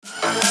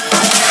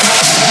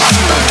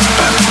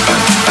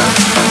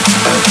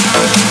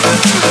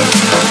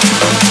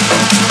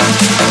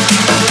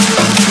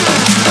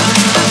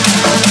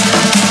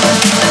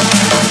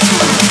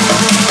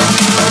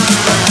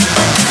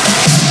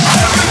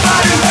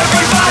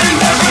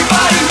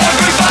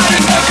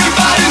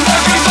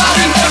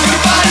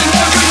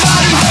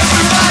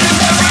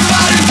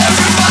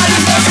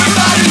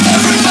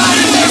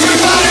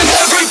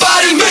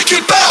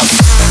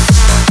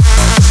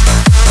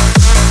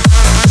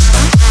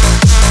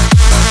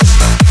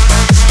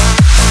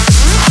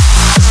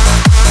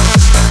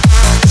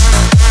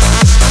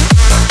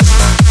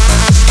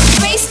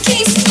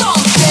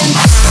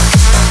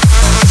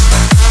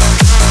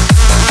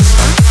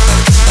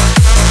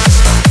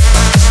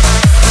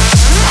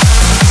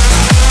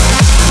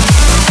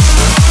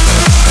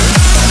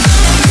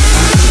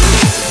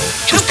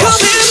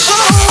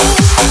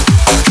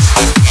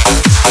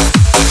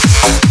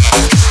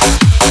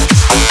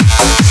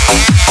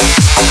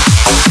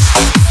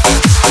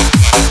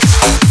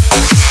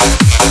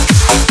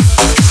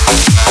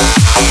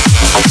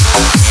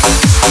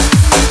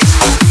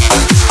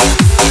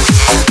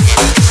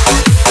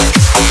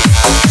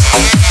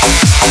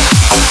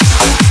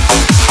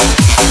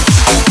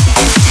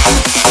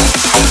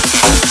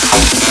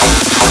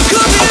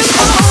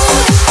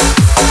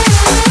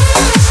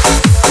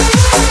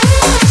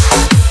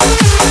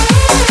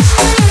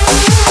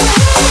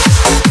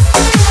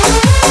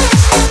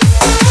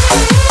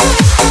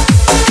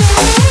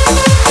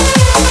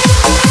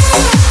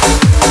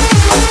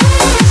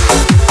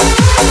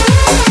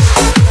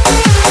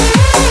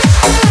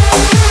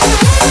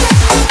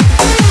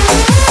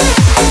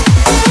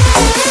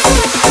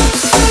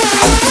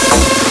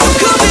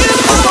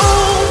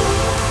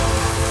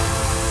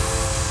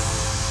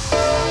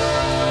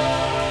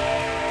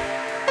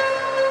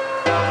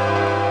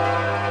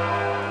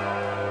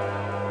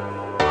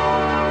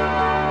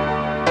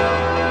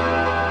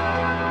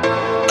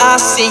I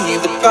see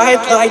the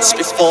bright lights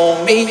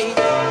before me,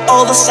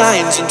 all the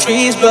signs and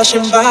trees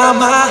rushing by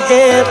my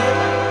head.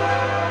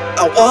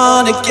 I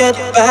wanna get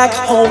back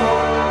home.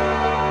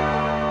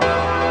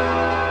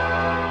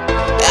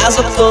 As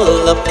I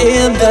pull up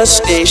in the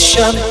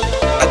station,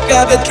 I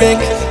grab a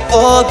drink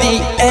for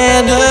the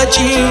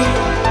energy.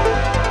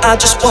 I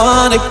just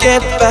wanna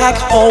get back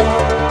home.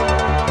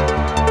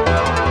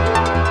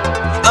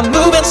 I'm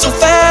moving so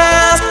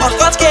fast, my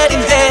heart's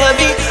getting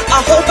heavy.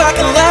 I hope I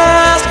can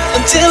last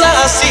until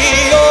I see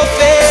your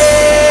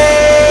face.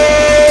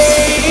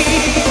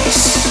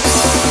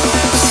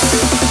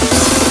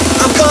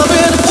 I'm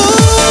coming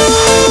home.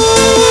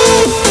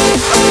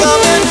 I'm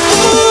coming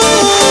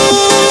home.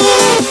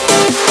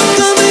 I'm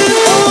coming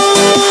home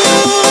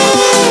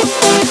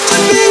to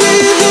be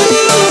with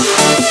you.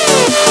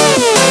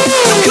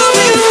 I'm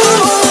coming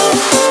home.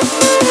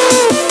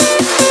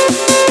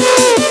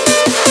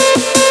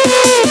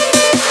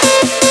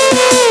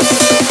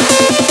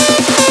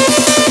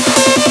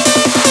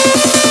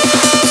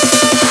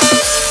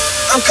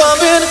 I'm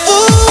coming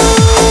home.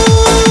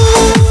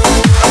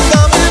 I'm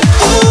coming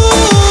home.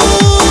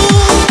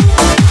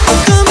 I'm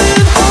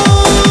coming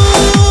home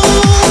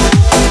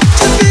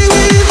to be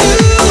with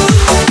you.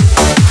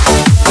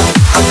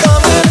 I'm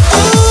coming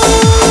home.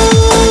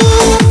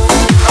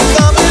 I'm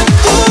coming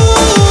home.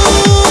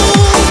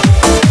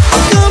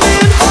 I'm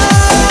coming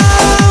home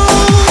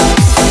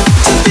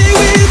to be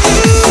with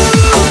you.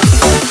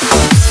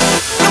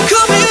 I'm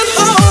coming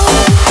home.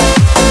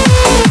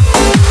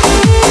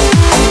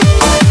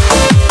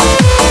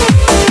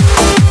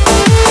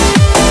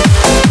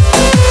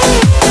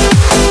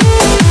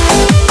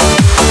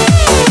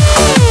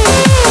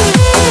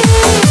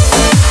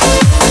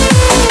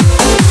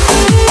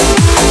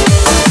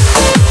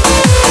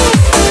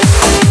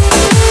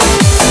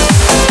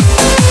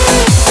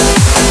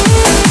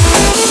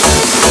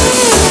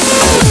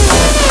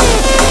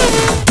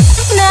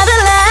 Never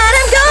let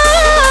him go.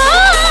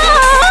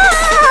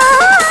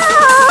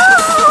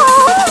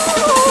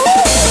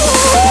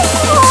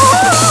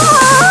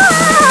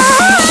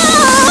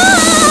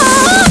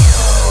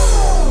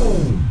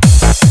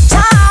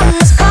 Time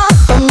has come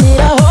for me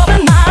to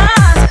open my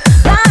eyes.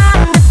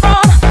 Blinded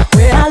from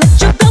when I let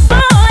you go,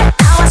 boy.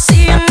 Now I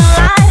see a new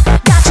light.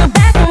 Got you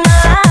back in my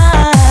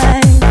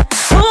life.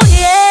 Oh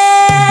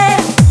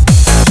yeah.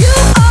 You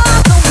are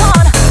the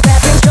one that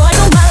brings joy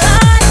to my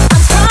life.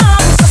 I'm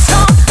strong, so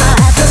strong. I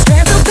have the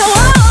strength to go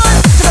on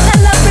to the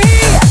land of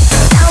free.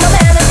 Now the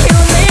man that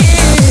killed me.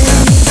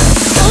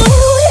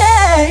 Oh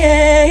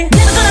yeah.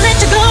 Never gonna let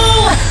you go,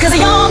 'cause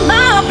you're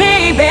my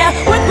baby.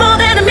 Worth more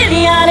than a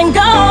million and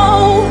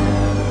gold.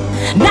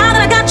 Now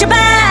that I got you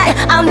back,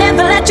 I'll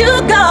never let you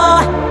go.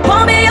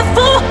 Won't be a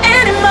fool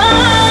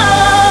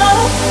anymore.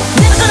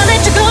 Never gonna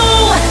let you go,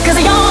 'cause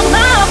you're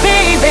my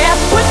baby.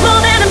 Worth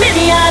more than a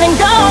million and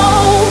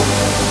gold.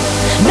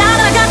 Now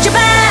that I got you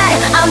back,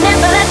 I'll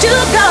never let you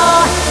go.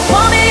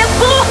 Won't be a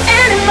fool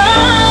anymore.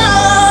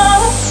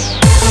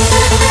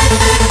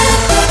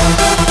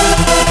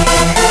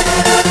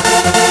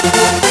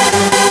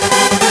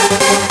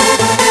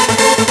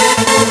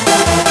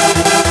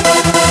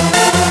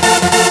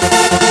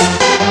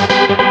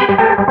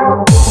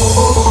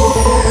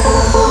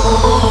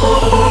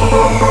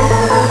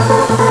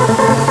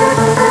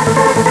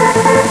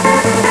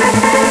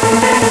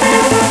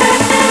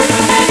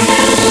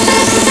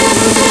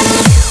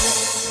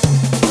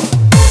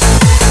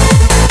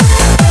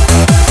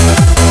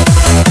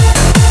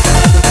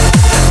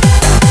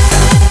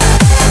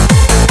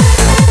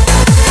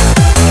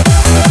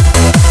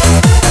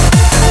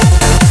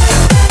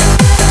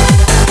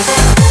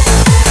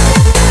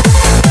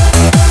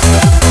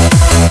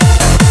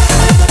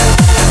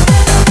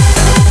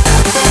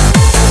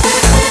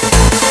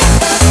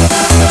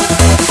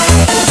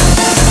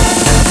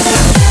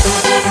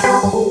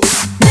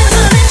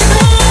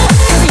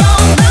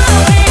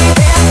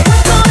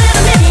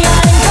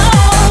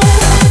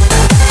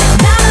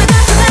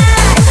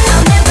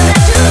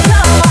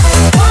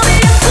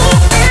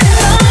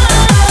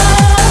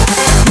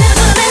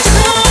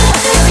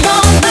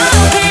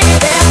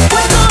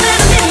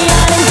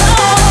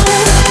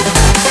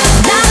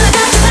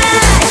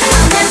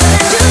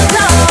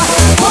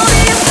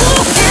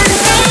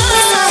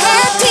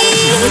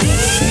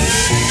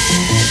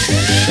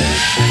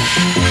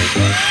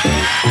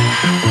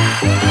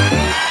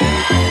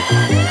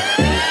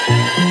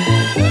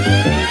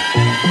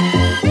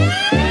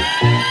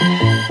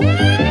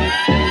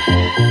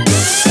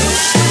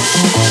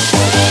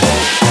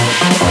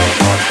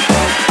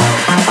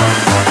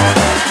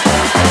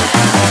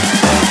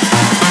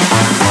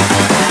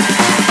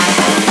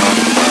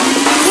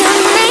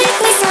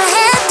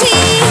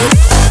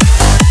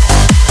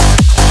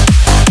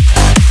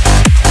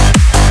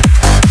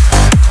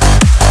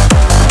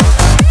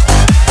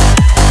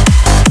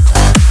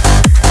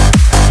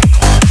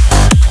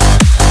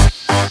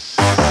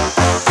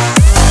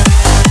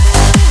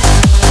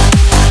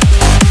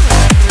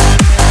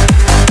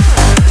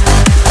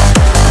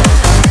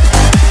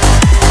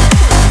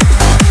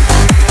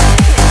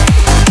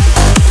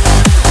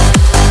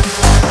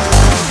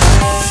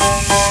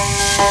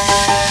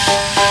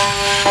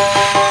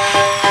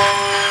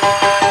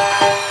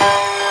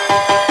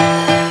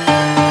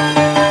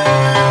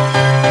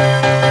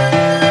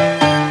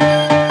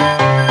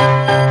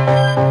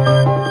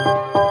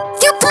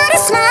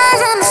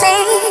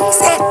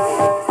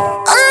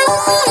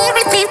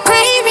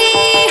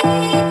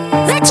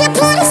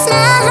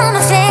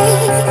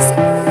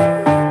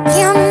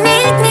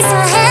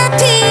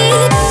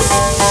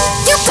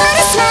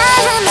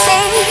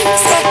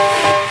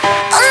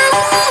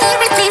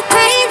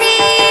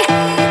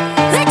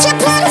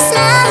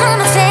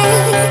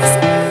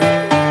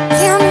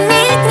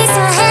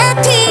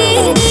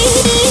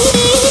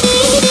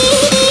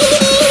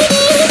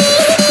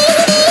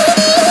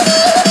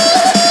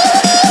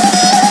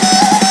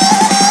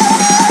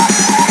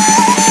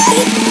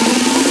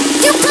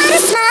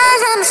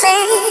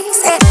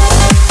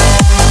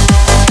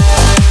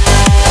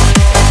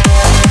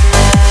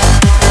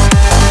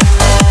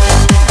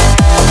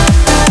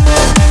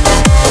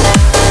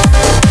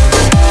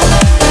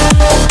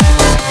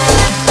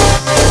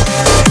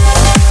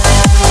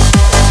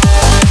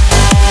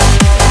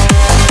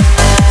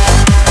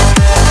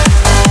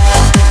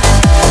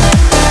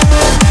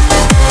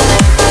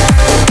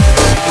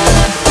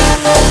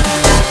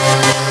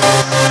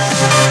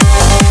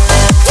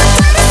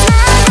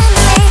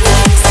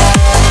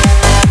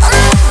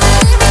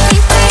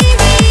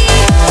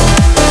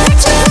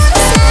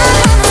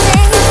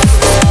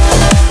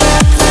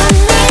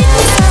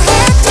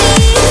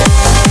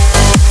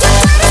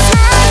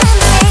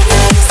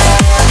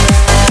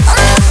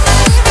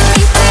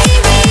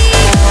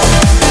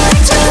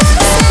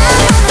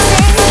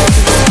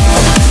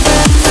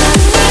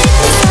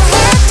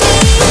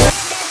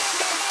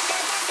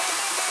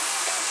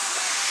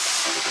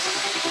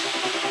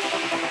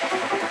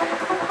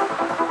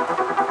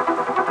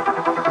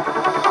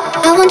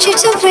 I want you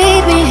to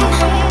breathe me in.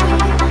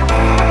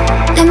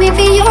 Let me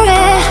be your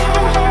air.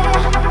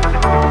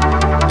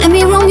 Let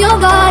me roam your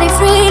body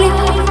freely.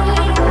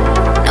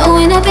 No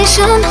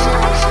inhibition,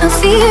 no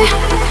fear.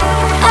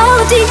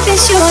 How deep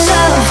is your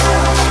love?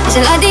 Is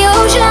it like the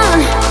ocean?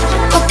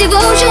 What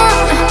devotion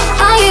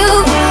are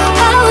you?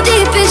 How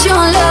deep is your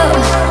love?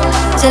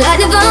 Is it like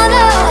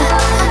Nirvana?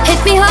 Hit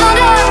me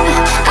harder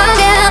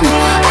again.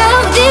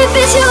 How deep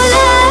is your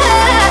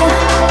love?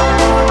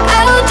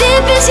 How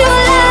deep is your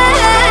love?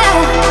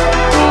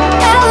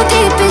 How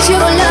deep is your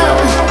love?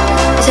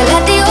 Is it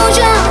like the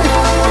ocean?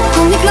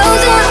 Pull me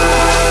closer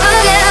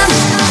again.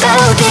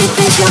 How deep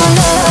is your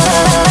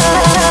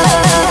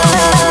love?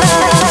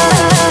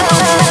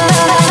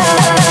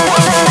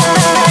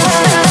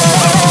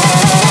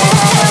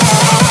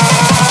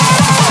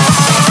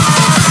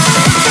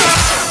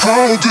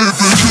 How deep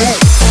is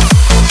your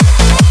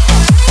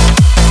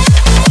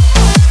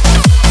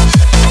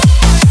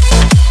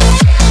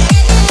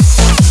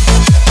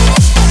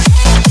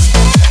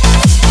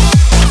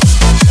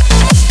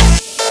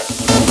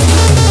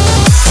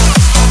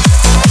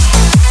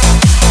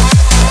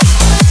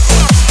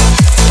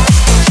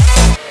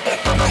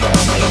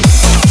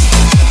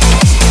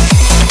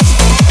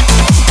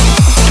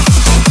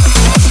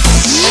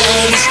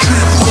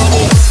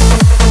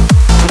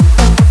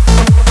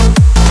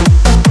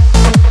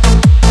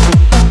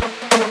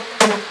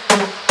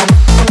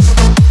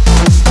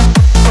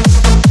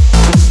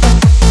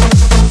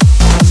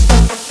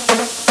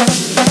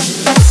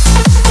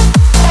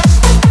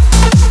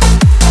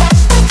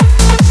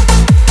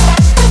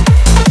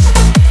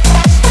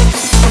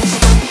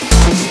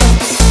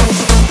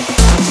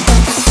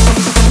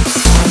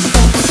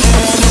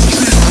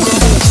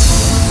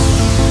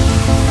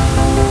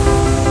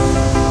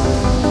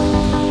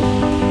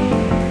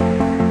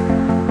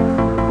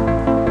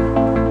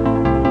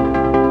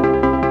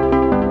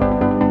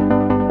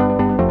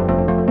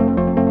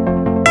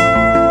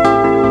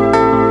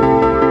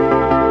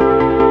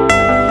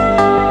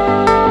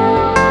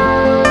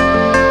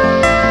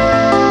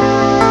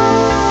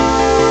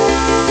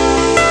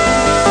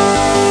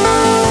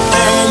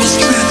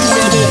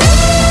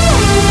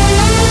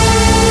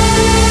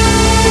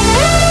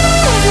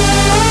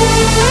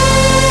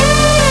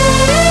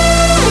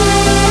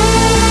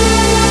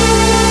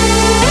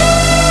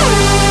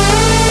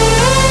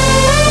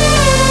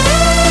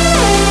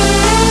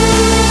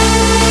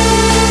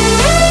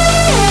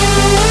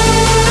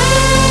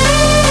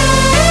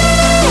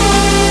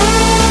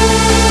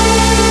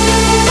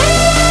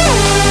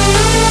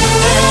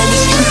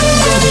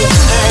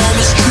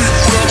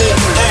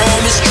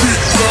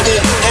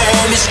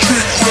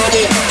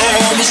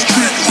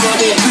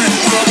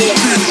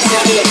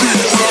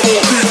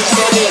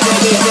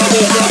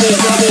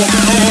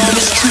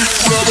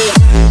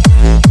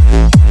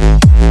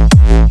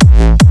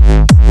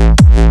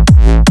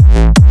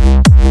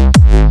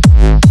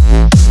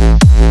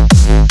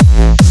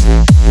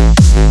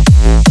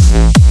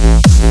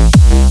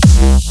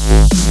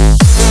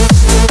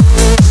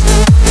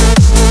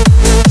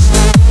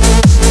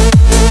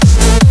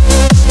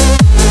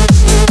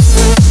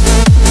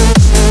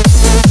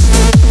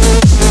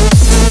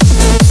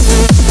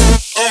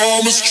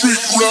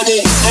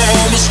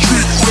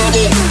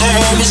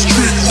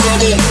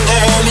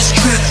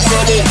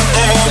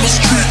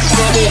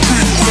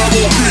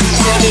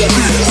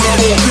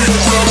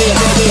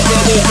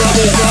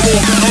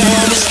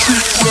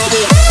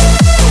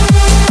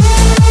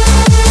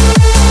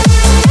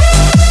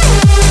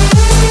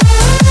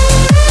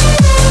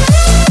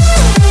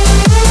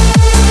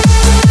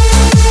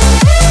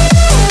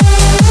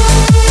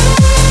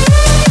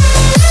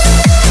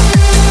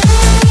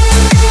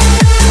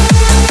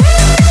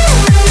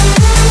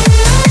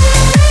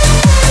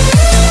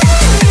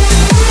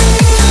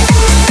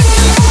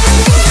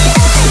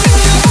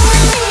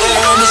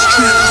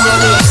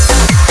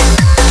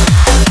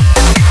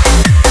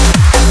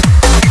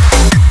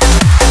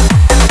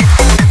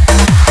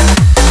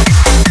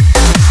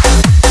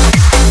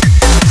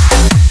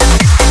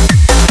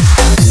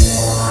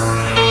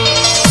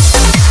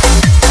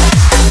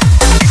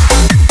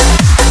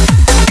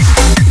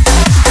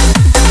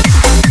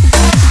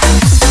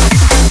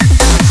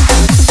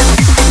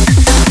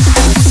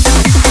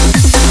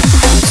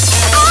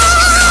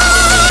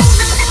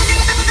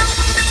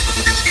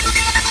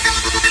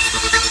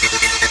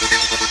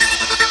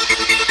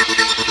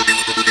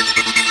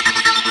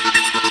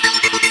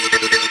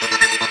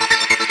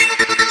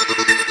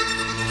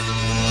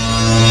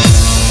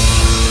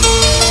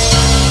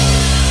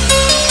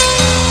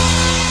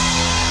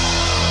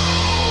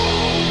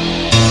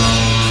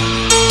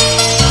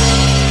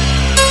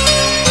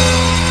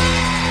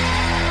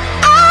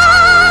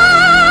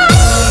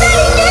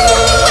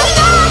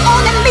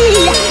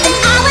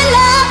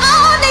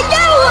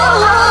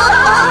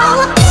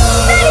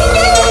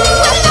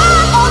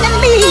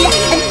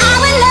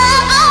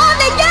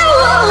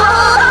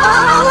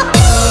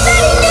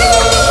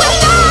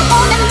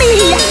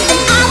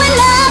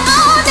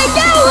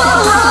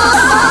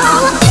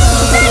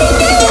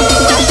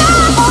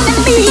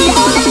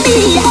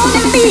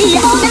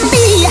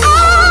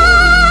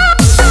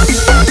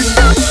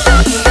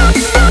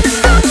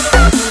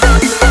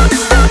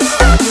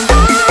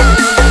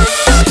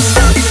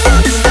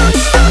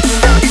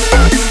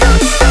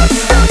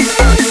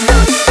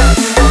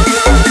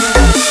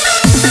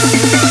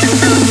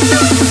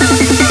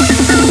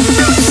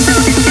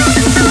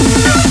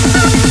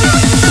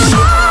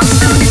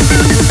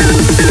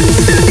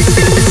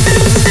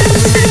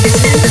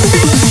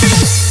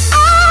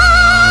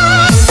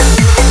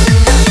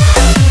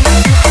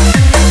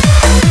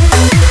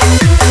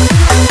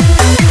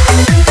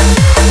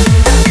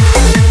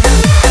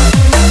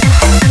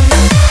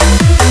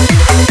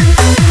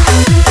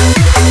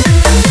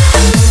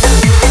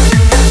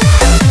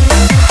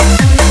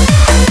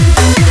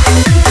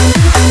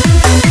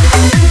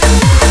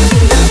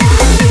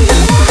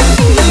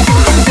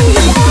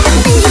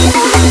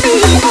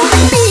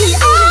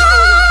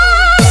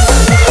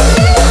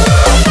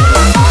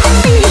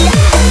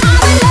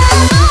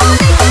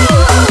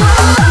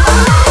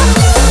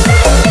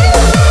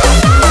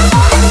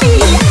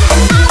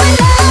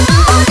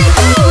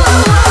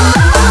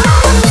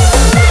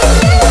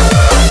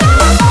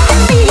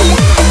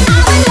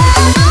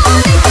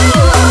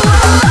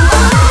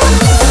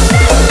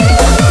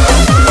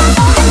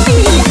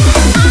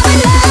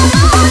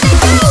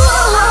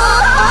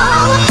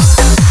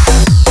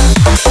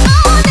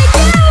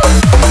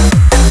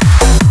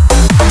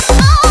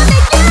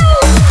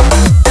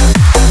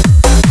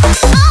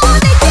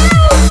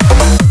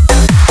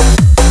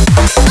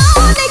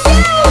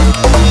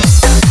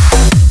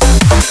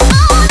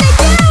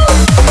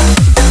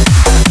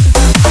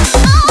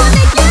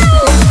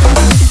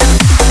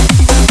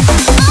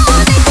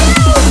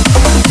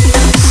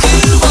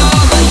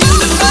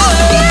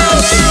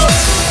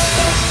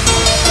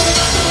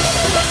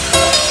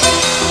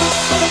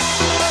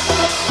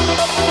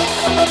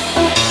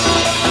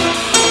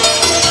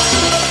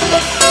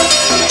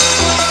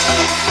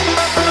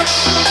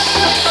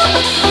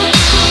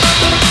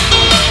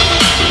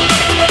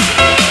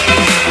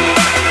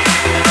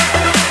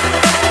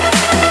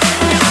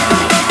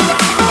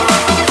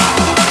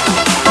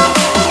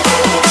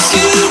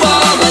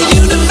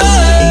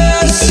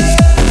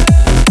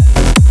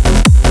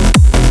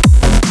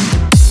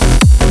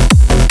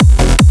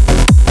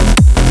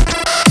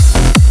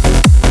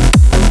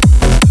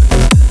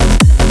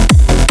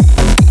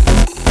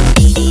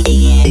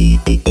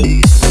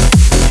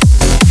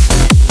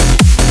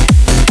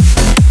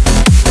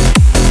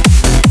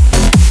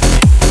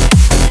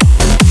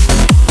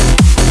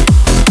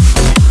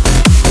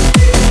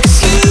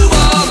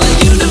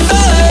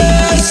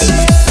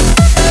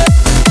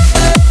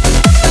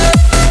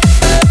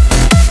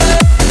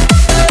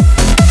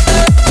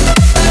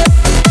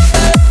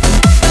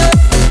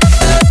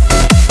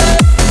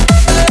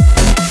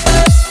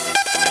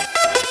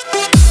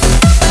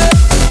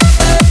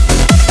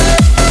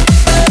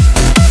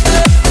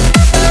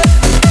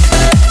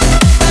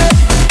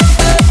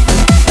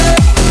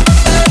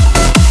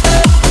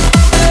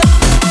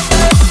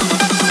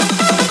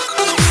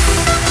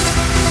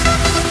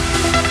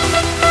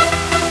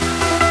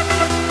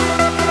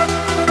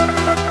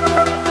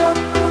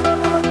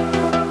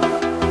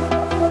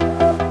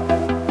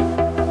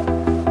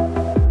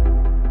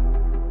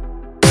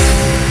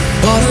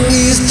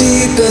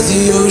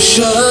the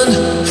ocean,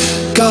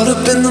 caught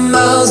up in the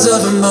miles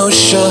of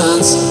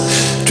emotions,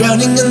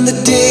 drowning in the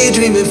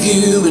daydream of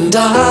you and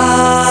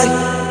I.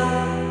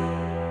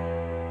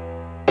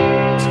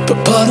 But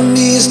part of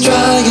me is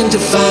trying to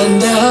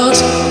find out,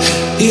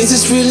 is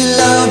this really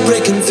love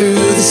breaking through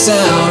the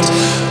sound,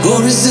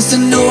 or is this the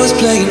noise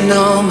playing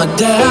on my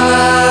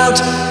doubt?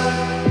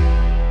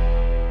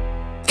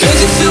 Cause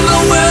you fill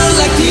my world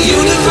like the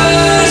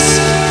universe,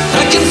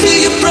 I can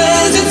feel your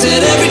presence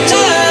at every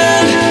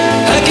turn.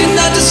 I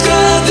cannot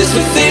describe this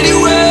with any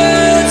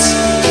words,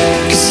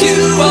 cause you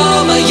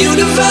are my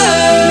universe.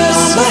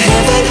 You are my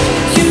heaven,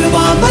 you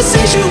are my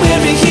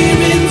sanctuary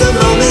here in the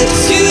moment.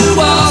 You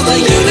are my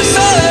universe.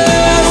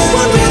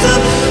 One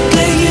rhythm,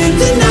 playing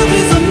the night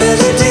with a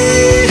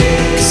melody,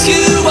 cause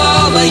you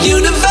are my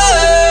universe.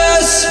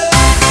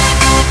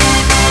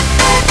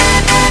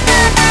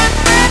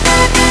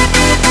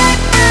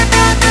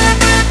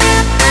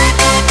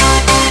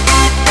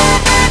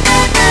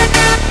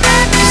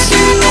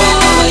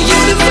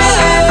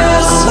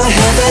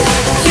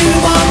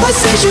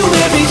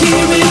 Sanctuary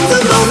here in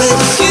the moment.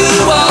 You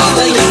are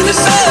the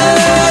universe.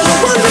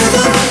 One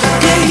rhythm,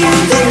 playing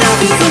the night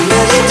with a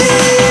melody.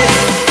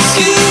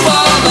 You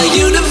are my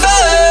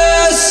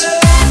universe.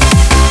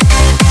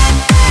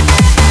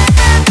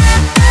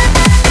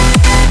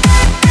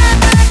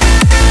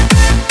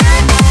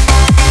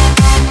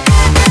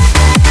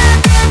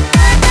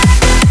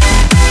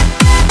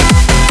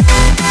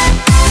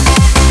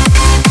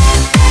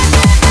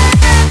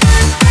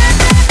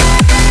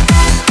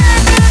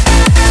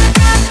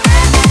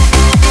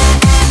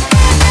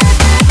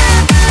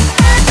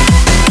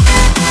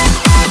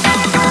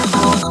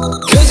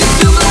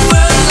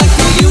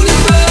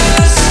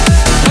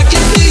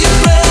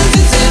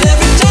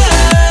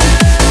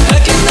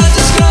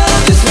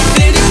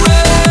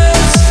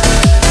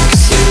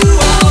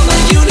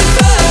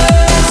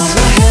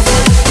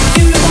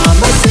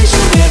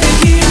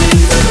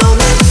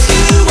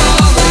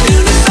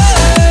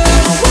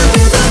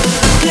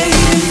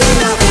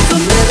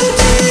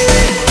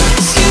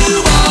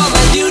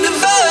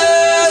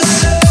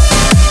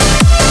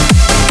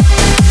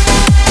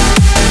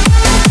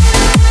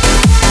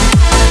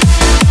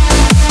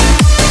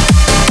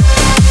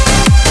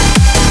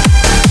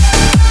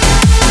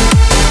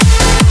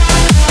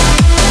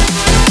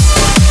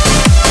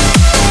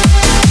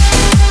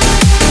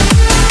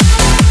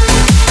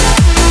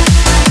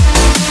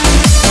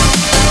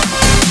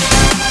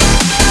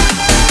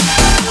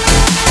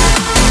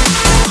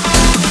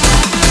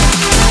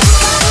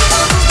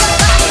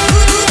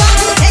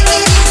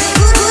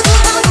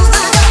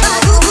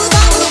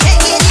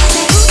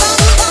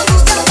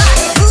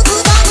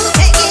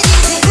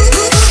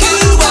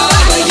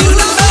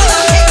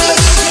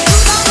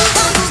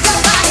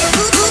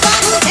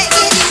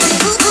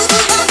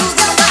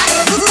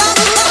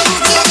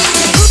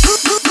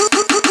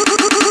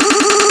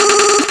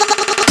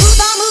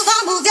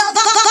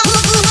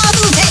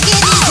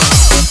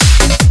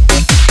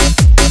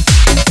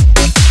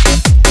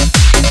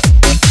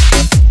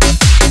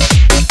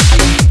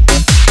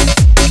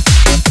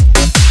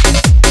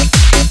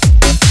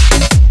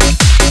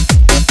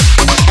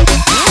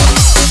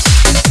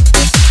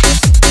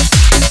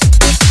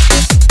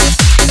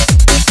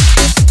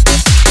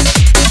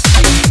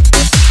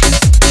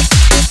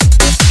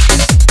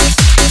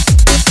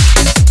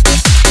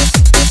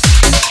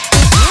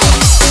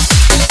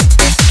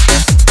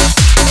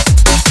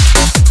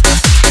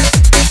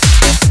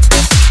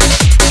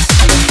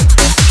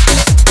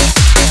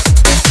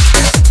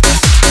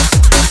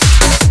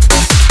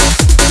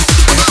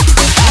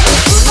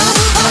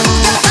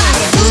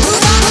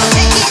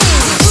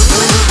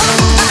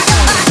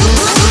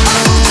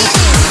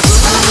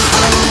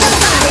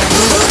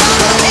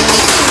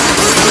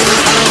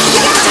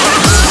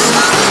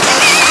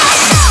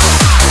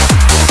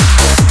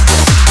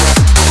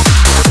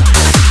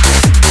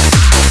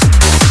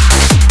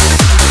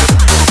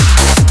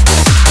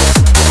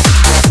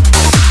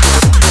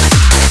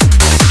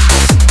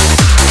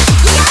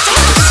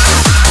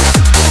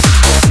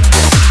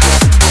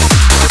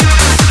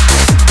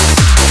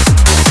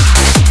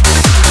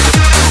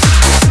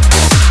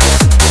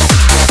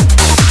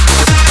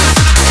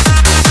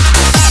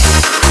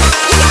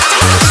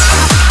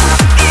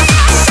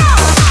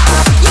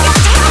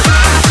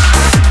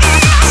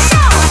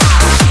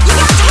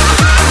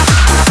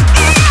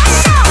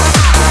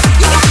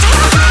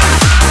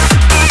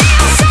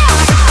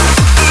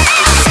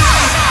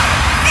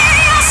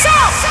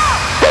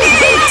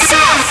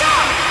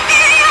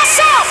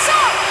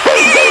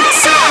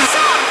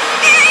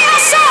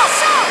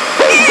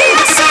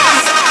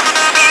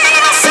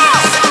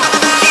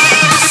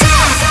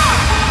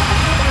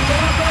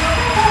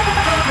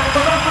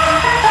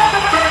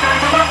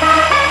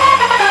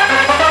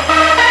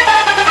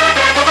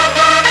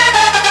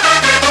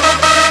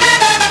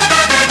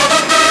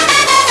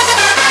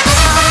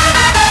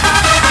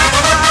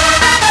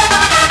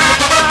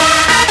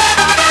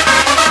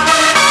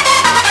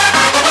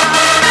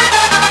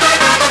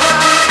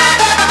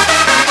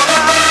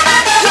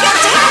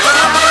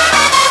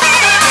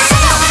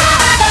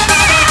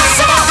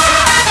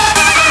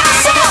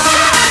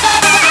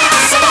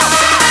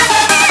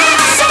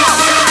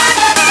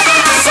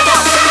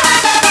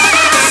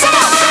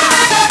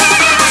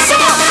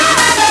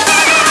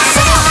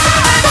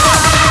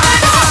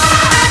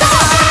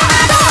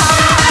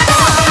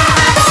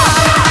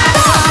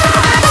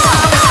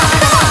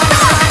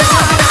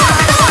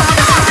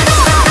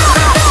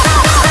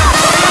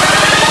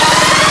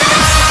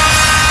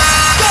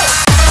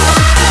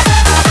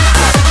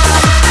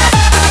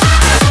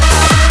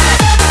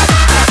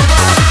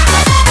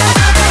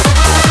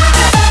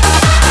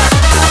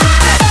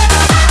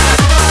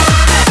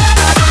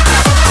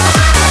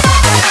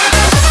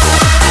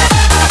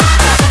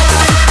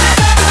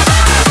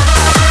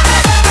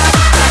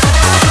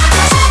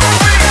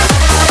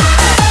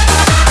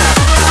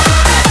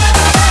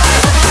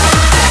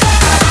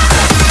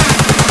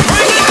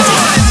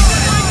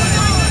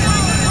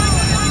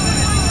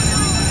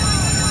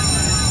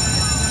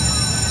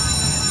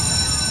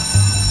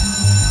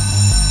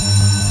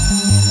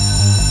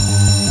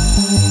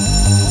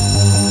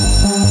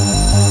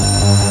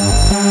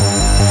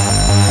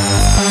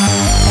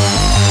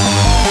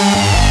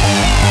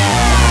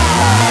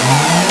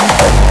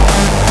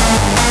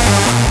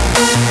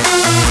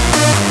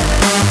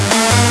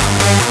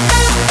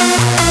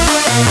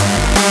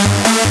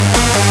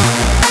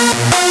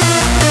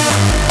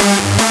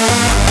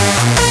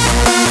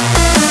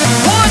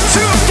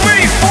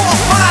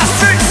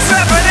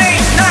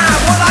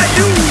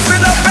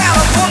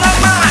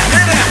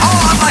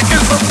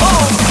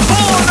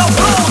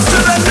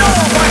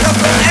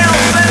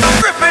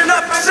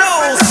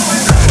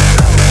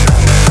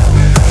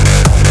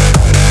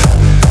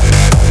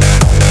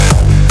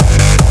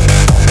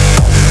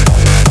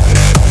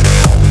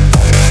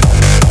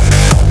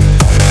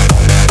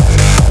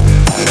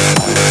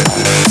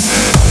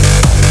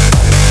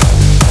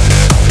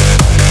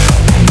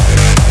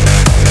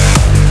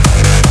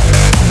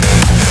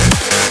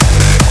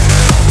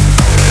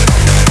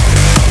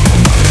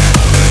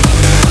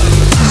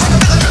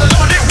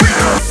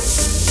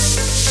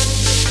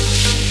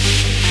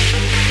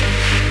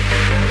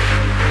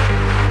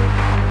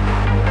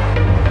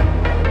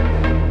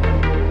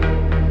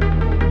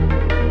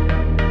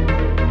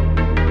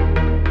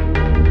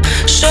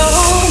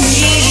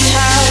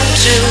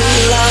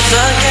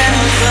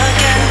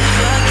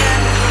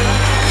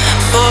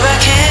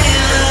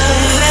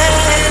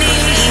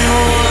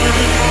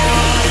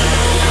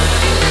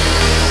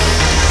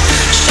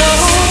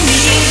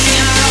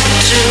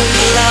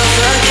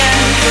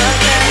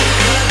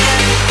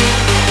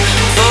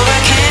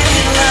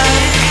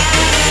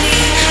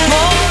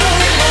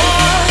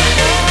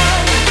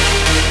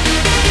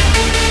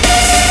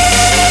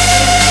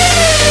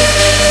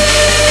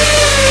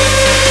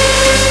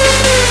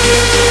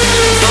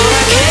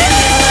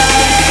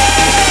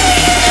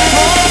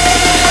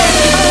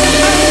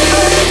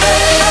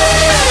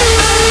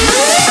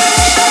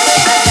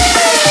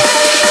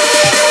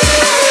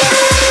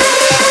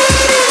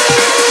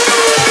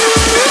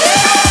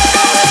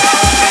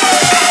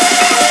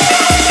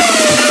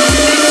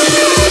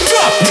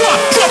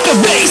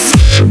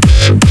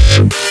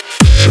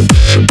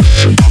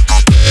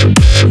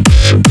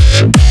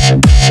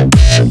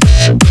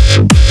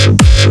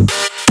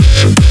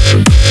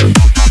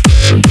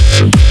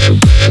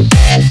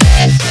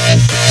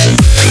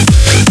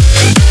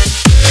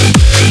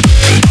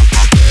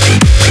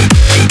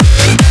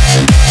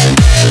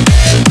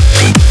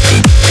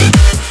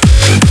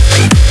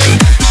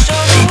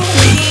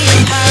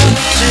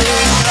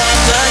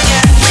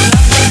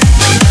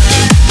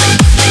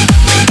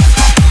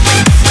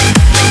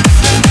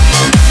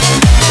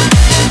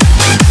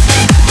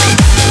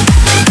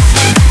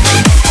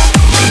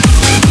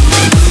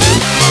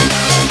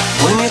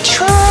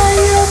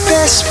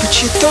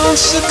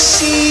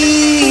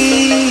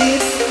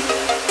 succeed.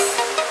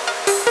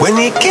 When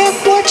you get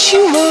what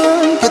you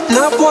want, but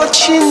not what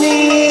you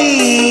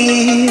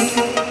need.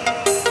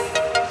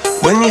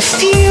 When you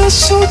feel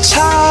so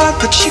tired,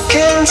 but you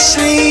can't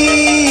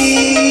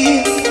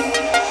sleep.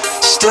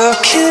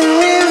 Stuck in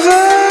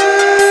reverse,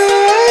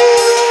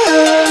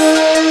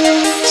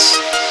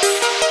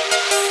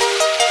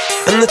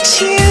 and the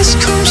tears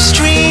come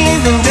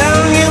streaming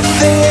down your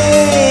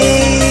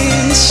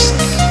face.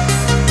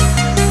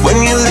 When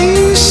you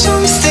lose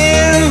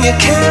something you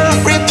can't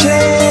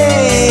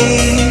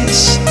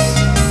replace.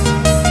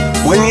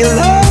 When you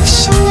love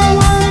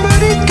someone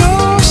but it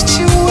goes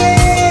to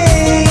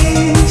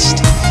waste.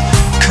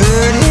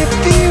 Could it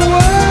be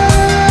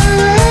worse?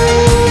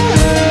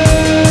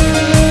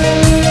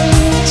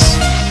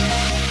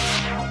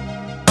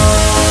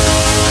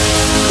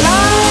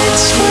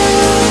 Lights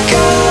will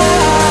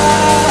guide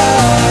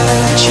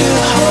you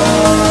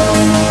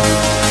home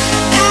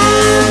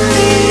and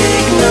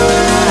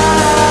ignite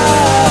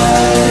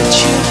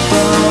your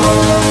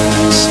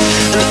bones,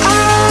 and I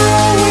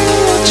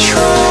will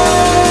try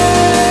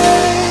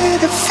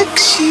to fix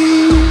you.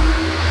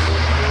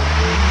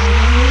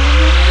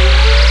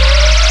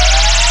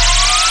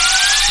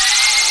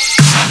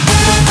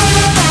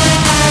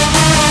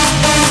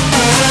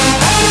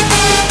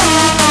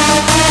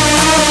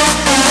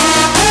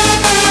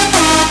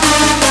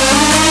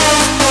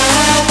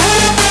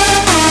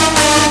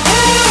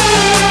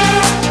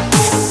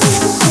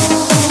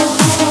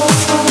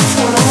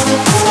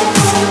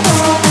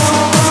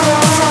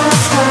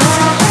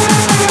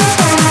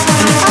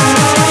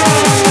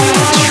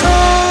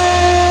 Try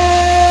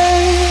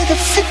to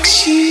fix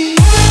you.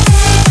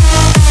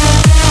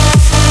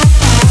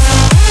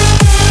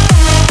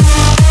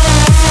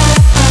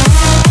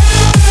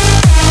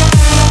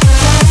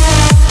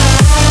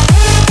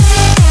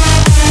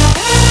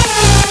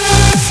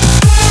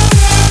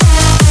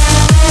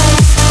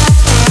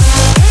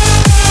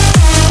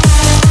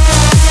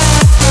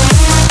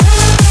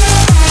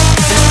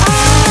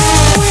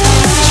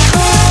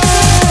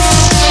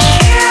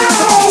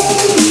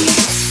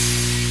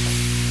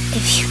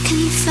 If you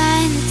can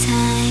find the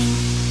time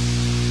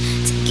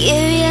to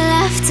give your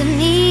love to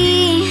me,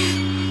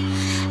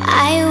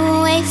 I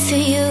will wait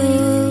for you.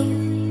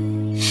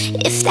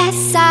 If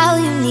that's all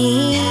you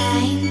need,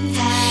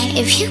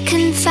 if you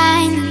can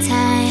find the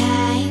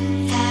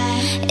time,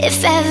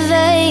 if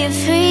ever you're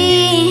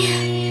free,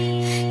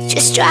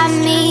 just drop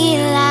me a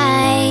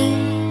line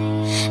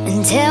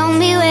and tell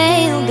me where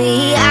you'll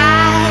be.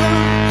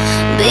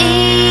 I'll be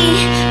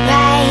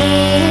right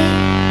here.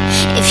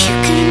 If you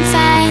can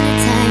find the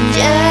time,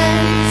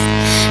 just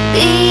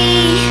be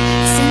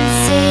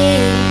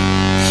sincere.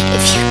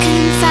 If you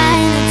can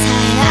find the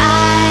time,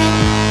 I'll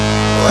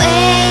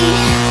wait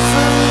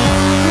for you.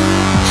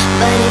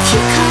 But if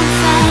you can't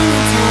find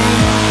the time,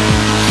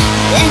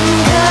 then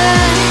good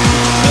enough.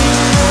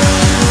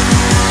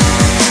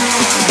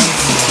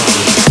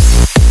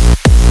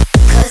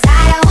 'Cause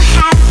I don't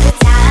have the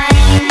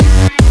time,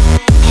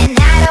 and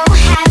I don't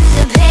have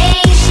the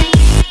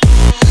patience.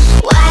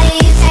 What do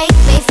you take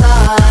me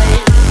for?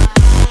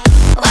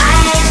 Why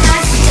am I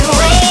still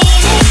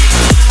waiting?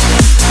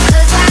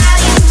 'Cause while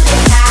you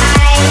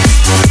decide,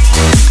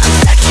 I'm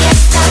stuck here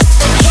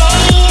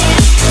suffocating.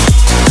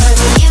 'Cause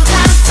if you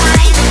can't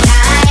find the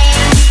time,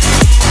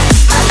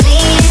 my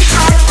bleeding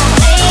heart won't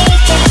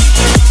make it.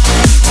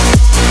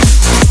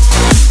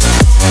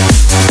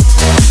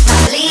 My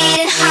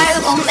bleeding heart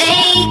won't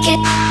make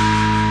it.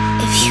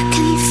 If you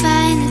can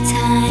find the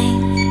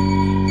time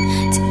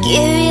to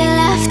give your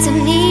love to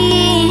me,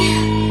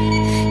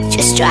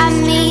 just drop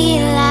me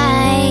a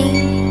line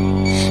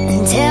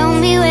and tell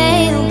me where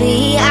you'll be.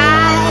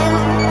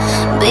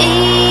 I'll be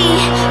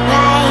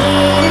right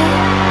here.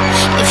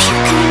 If you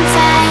can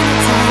find the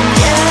time,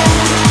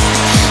 just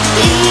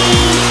be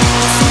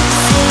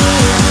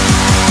sincere.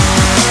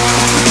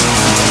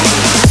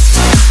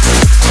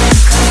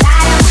 'Cause I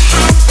don't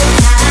have the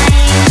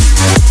time,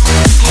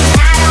 and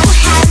I don't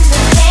have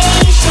the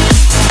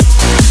patience.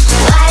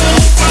 What do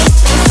you take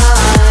me for?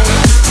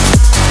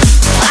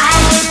 Why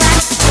am I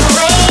still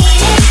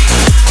waiting?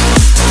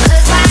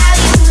 'Cause while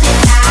you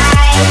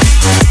decide,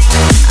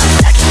 I'm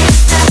stuck here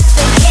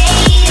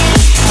suffocating.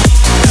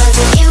 'Cause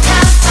if you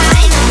can't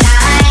find the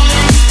time,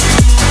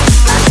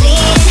 my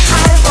bleeding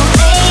heart won't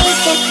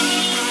make it.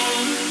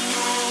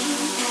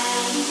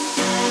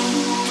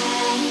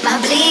 My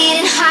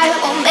bleeding heart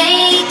won't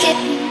make it.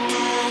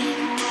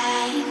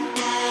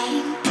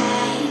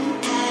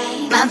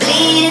 My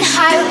bleeding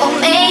heart won't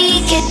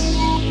make it.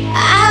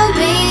 I'll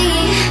be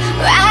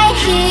right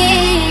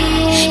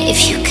here. If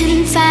you can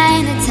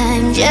find the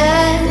time,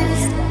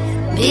 just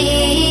be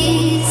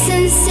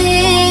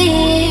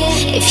sincere.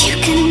 If you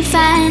can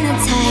find the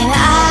time,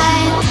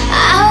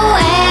 I'll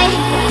wait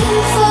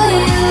for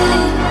you.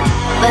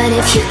 But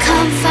if you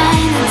can't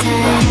find the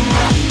time,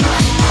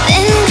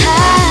 then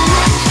cut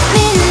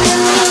me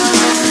loose.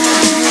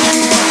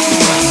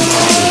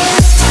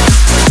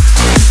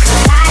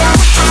 'Cause I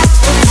don't have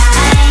the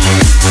time,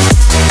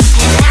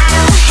 and I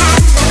don't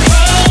have the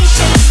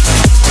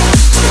patience.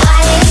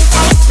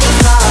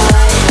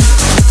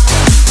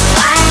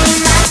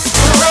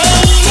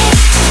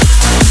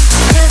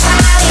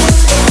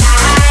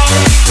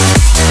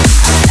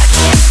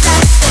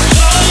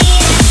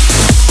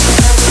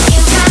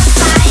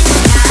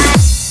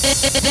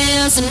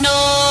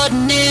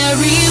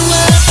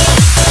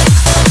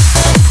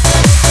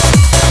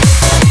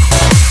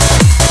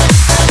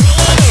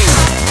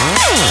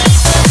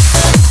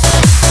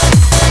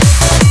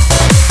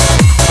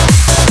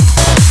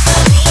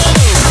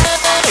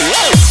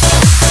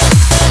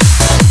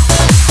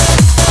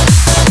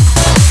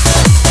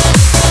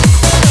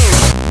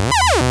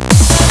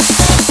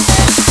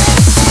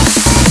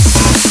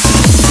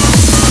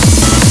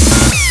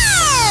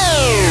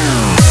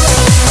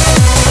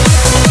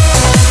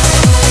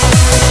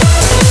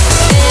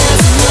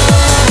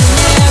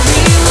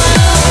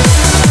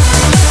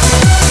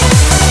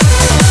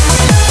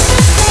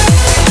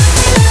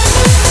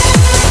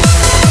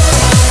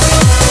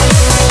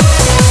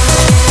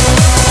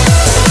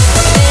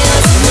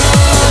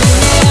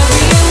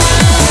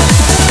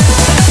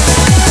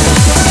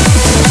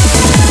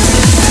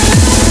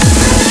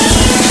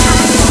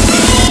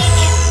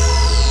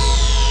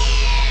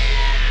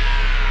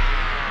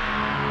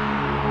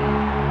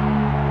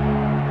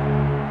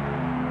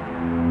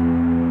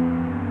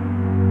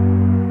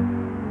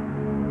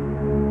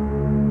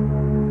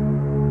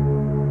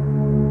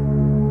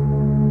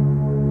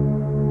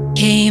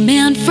 Came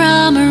in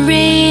from a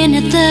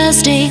rainy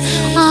Thursday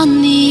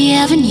on the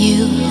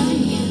avenue.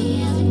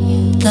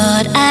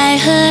 Thought I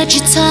heard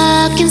you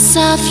talking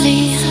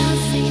softly.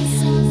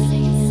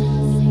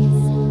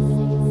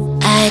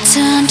 I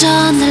turned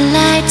on the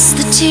lights,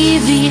 the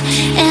TV,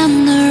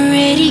 and the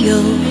radio.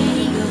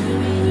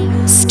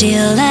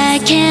 Still I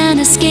can't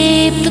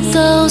escape the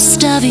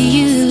ghost of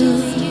you.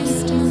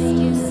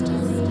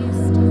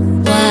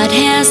 What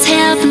has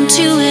happened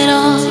to it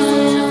all?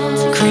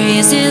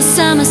 Crazy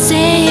summer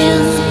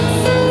saying,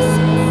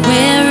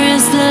 where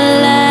is the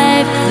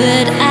life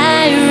that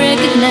I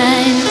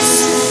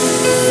recognize?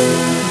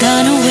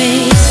 Gone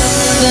away,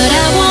 but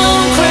I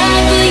won't cry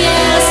for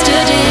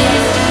yesterday.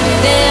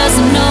 There's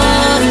an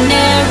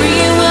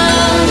ordinary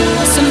world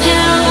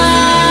somehow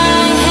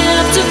I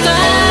have to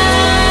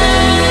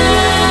find.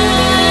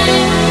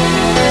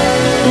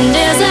 And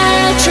as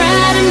I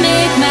try to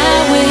make my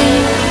way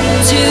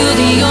to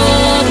the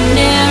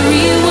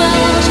ordinary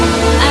world,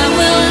 I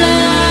will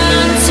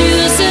learn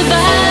to survive.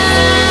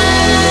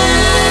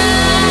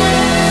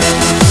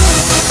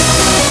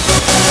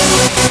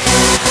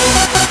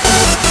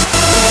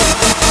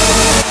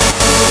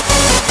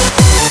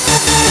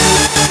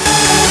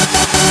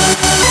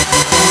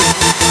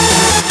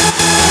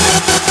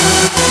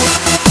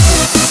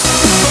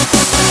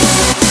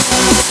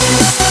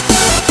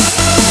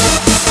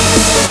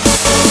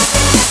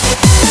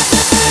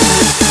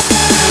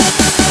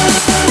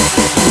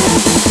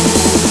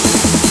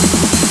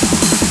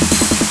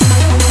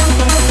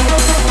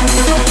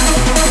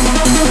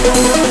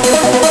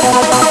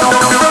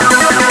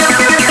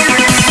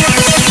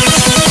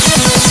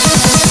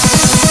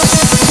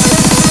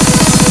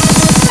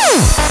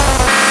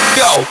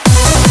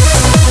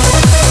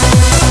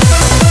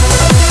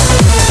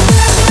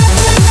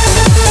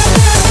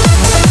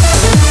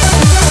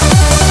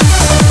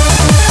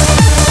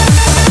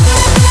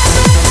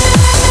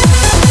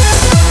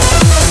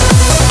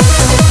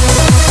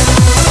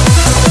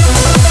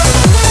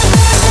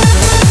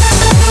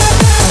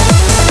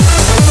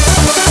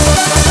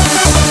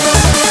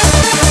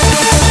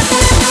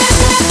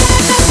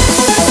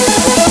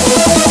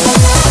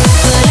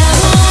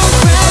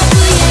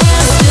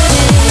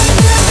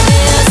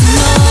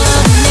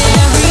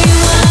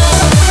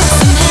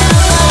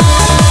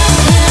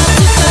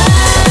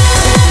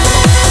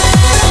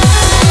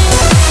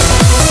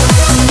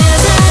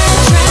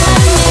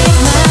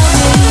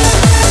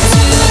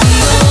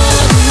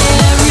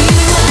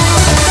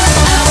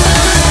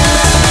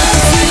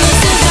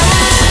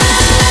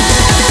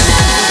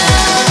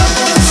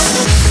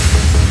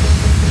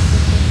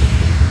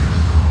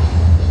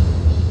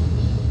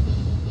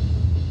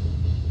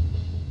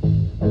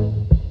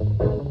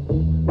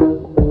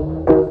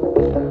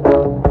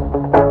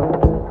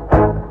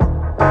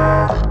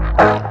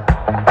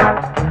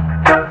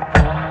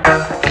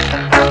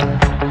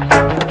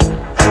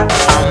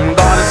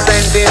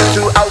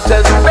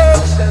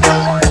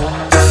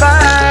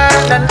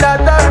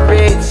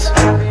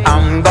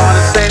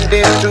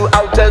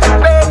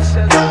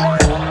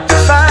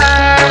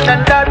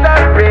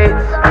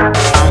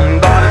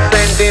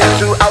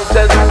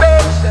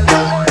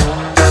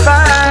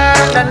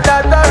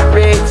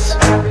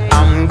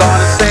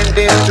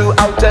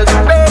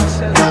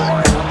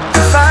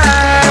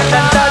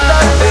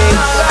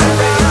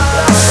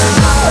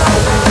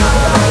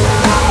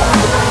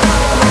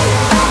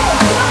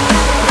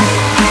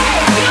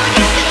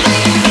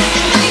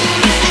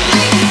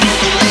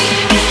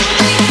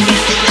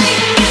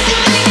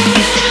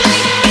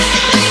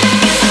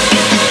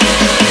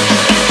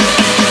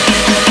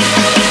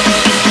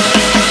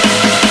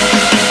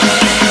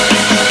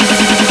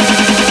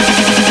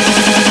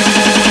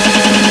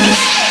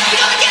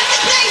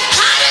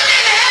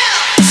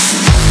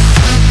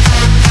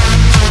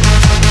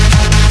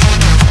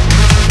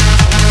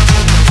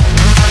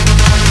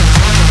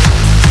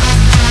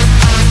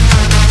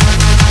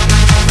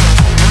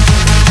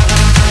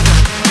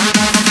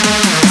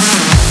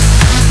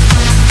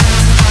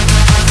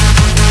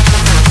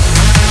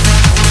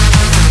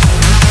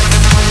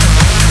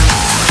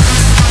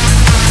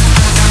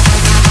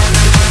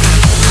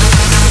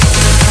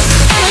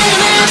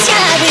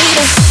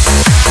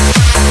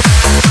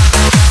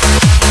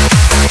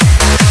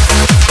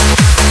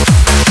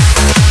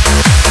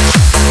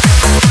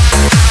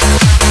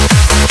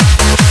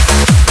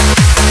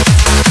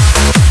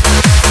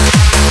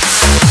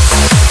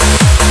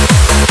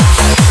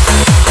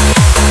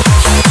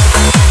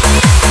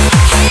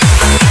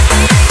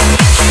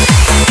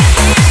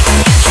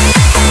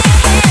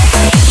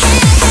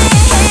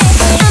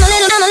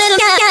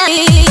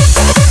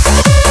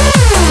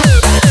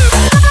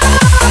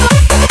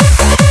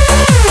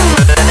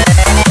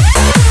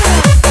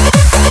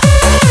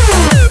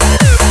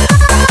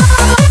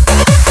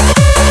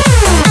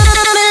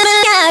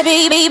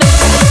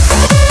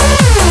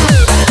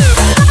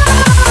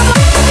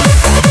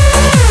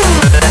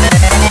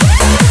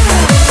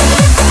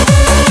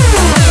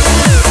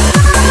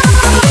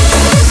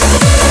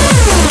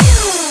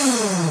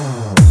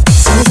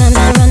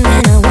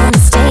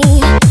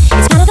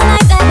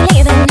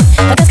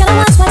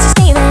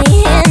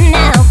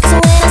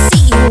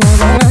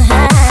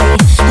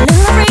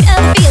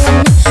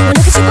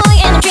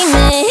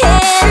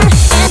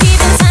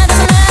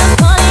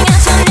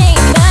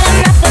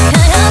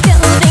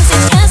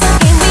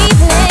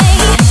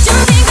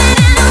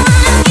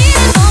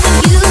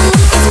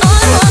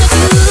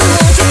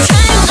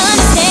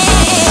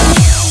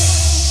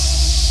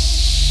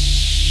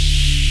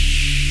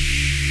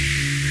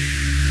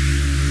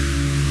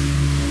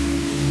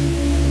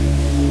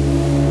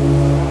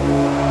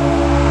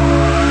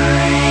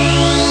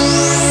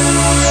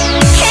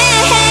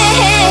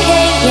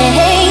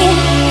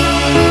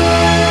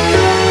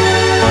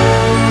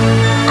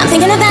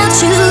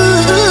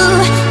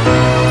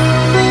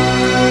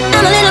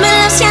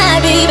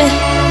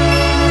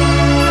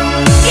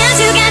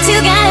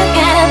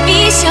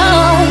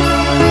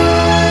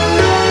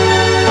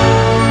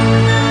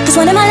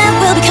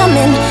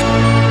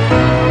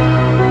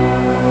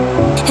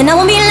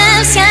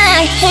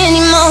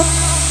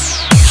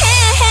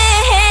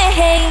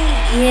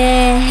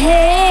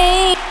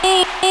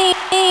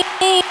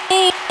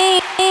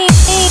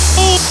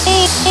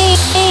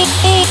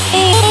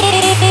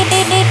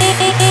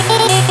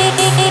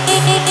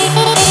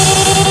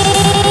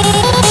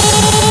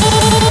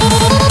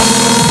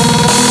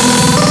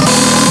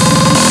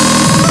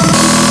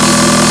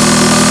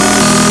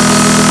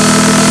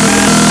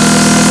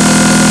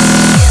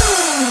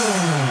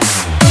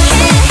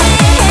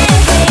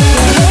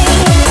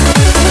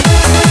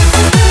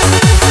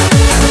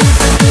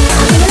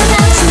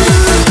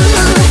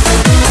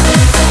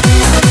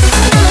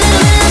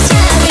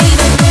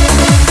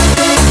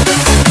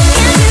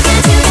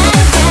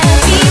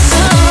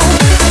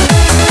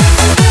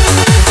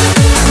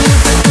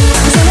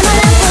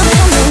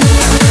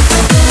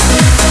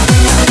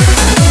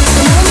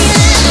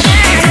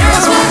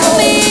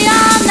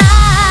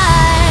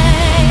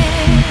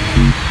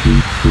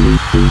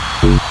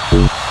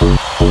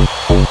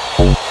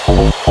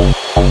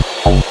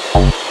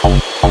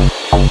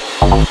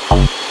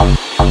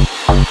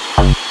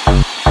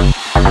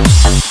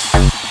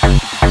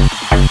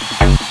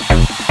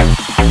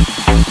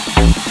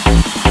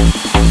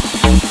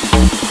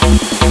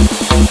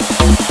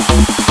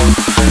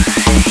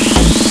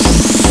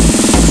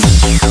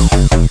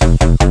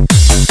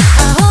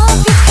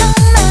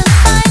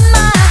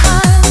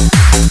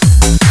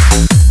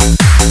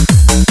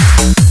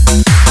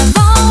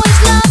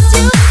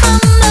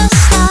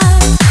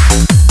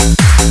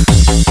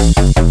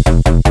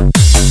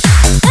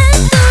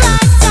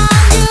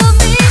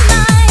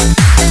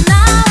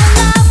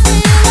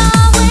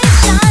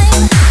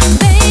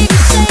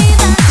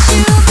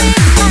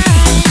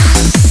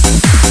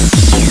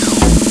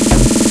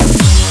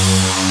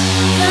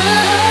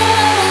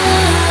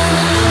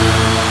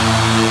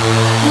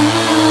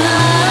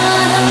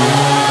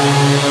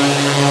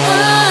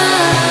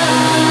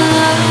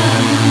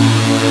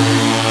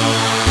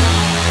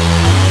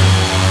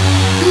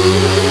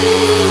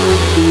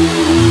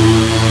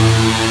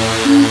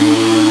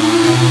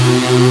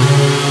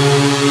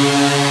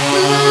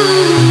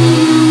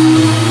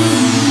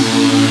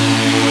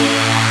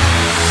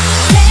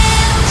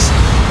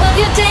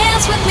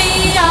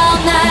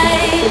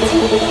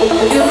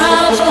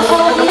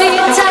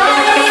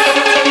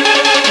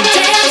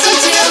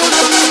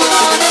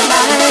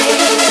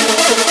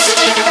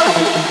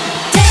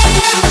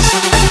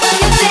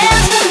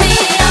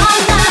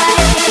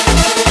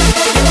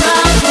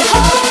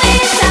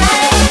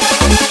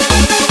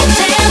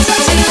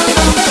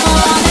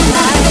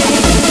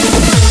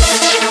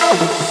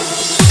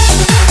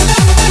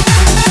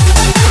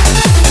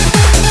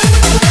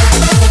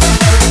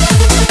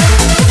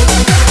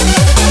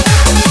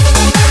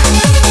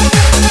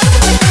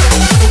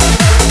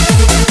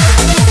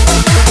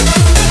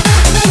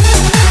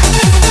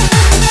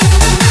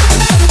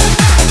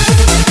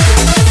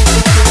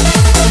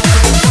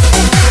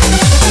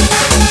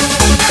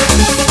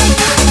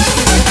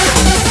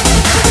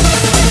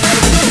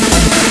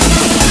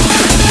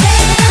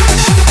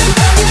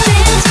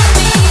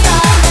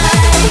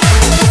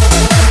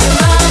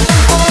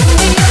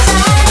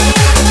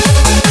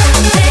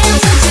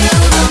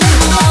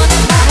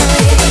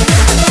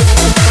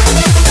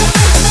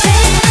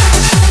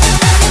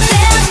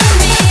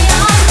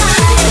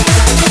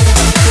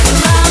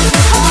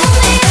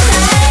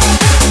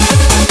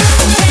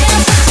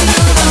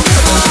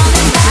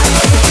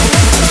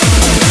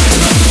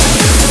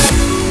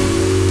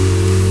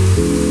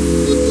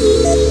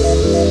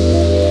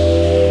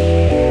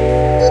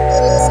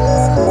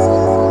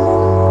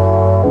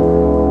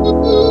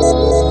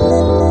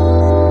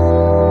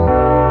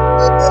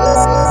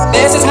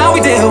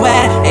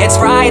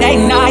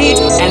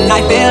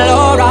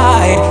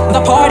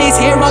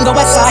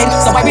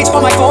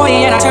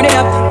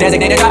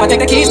 Designated driver, take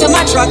the keys to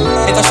my truck.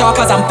 Hit the shore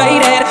cause I'm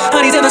faded.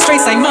 Honey's in the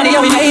streets, say money,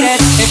 oh we made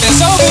it. It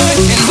feels so good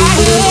in my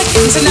hood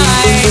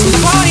tonight. The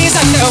party's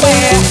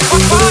underway,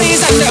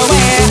 party's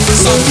underway.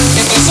 So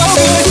it feels so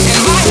good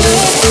in my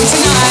hood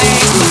tonight.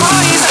 The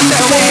party's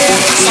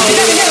underway. So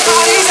let me hear the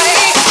party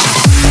say.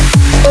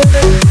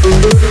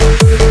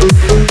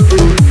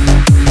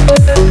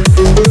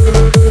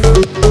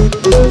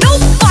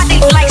 Nobody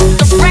likes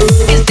the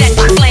breakfast that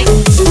I play.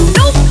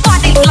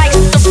 Nobody likes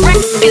the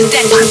breakfast that I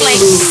play.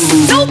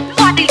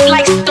 Nobody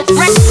likes the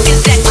breakfast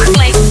that I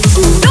play.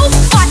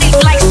 Nobody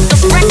likes the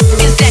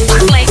breakfast that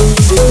I play.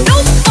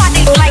 Nobody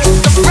likes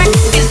the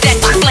breakfast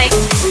that I play.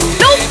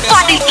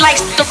 Nobody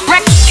likes the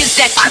breakfast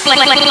that I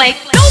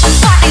play.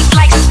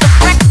 Nobody likes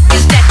the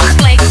breakfast that I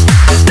play.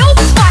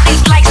 Nobody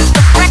likes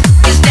the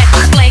breakfast that I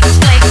play.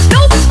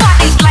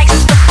 Nobody likes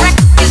the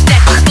breakfast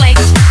that I play.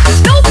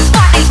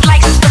 Nobody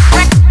likes the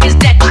breakfast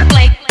that I play. Nobody likes the breakfast that I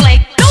play.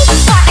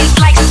 Nobody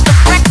likes the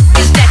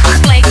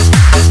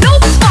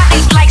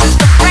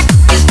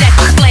breakfast that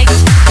I play.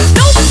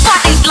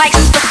 Nobody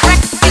likes the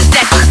breakfast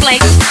that I play.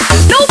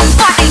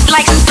 Nobody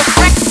likes the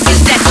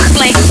breakfast that I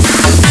play.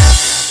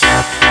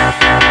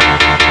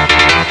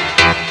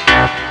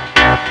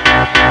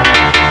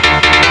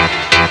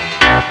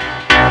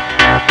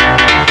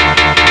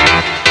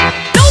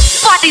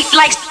 Nobody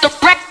likes the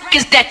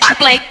breakfast that I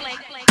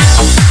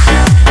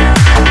play.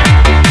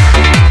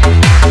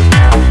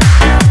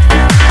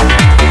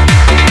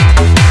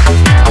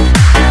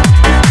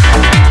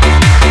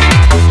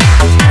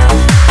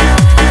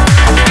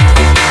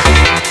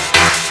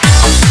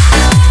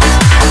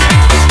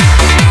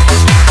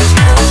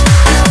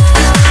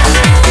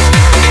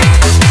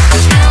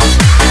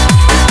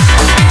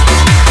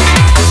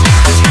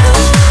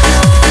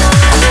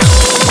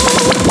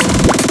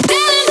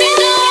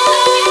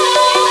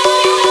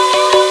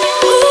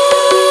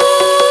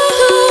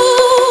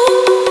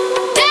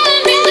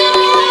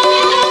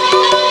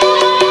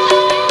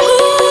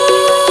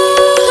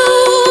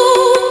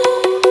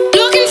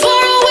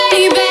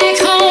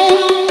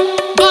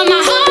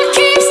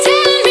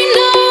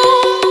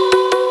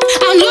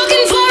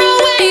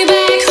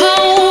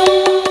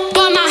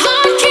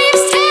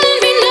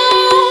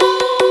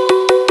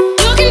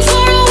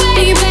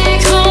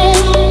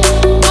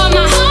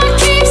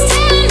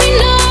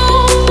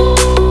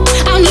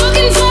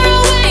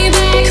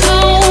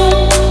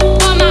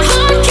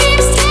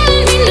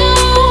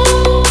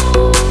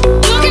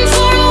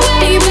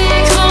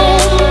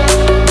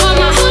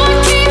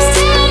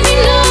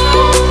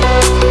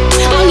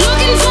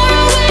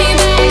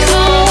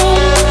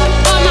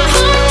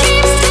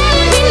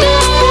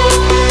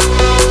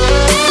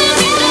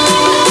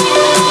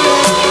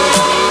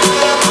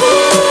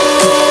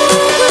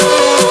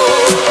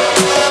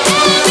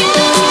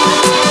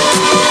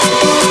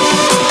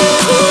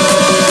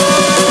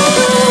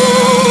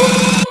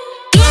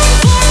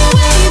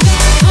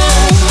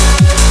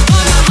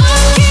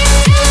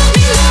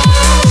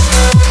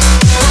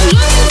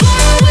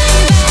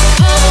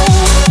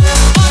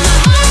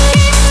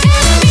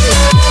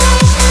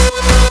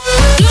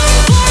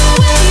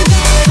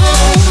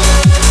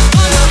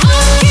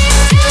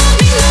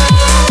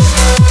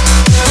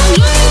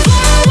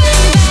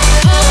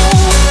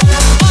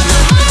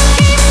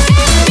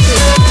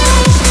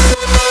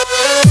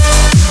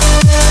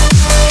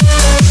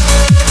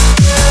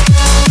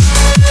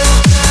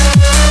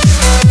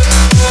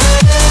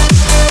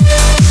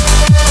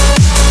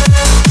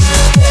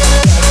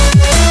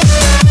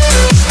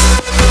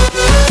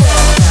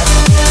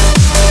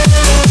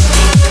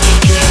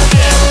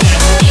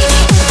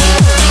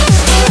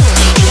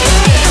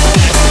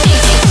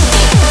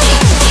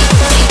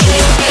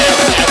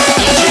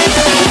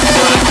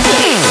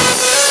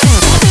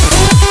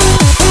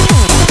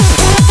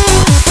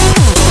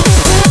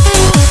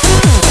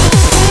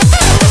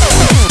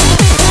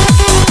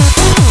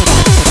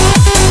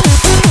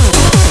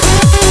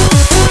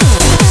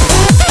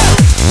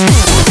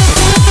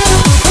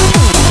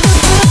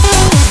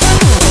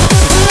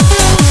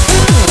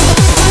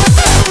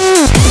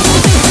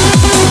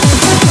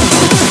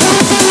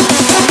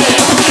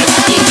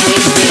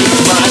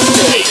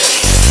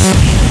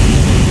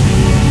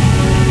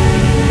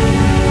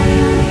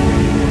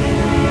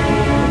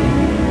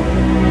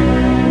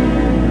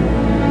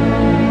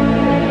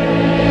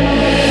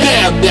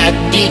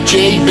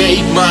 DJ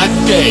made my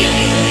day.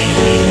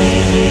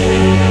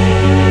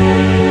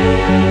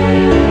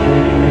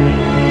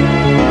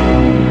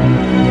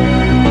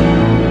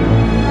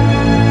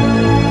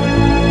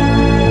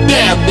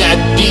 Damn, that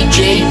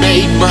DJ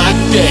made my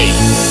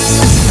day.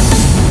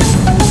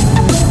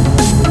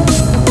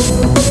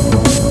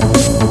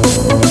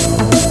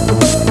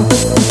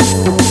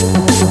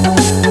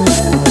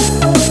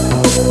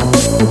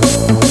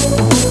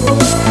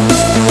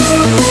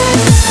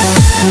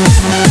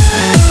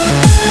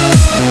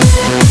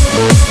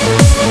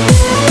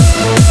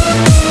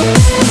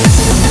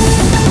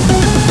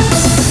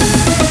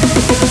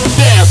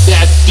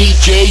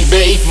 DJ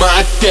made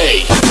my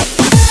day.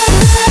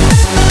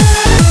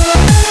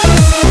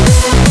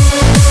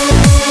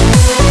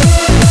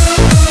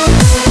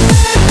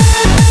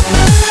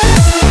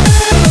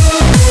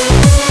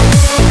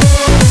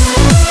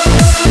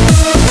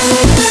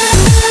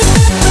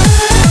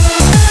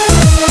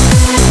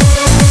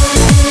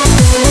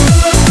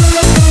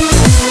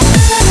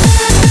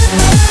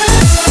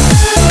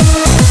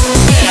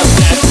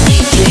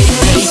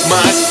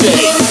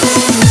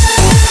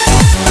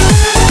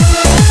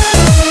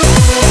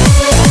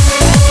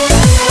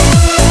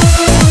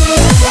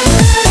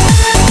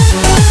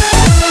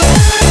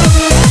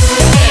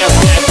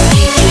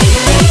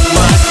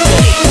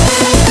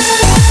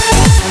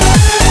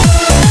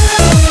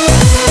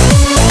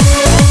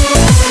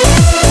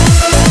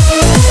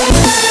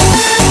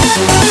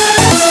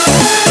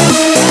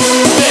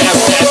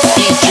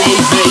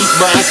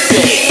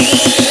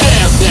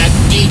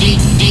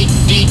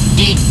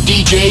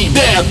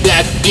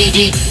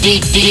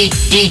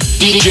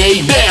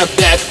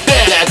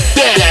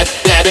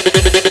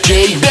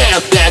 DJ,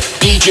 damn that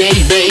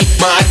DJ made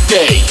my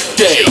day.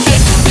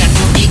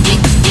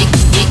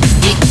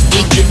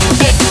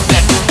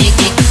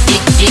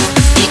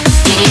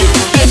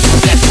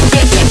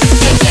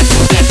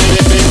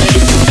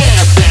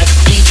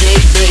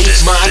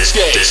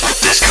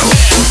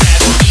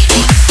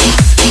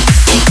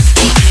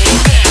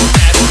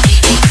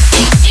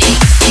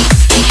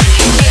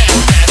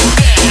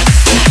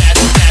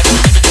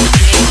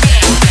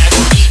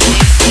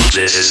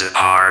 This is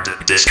hard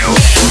disco.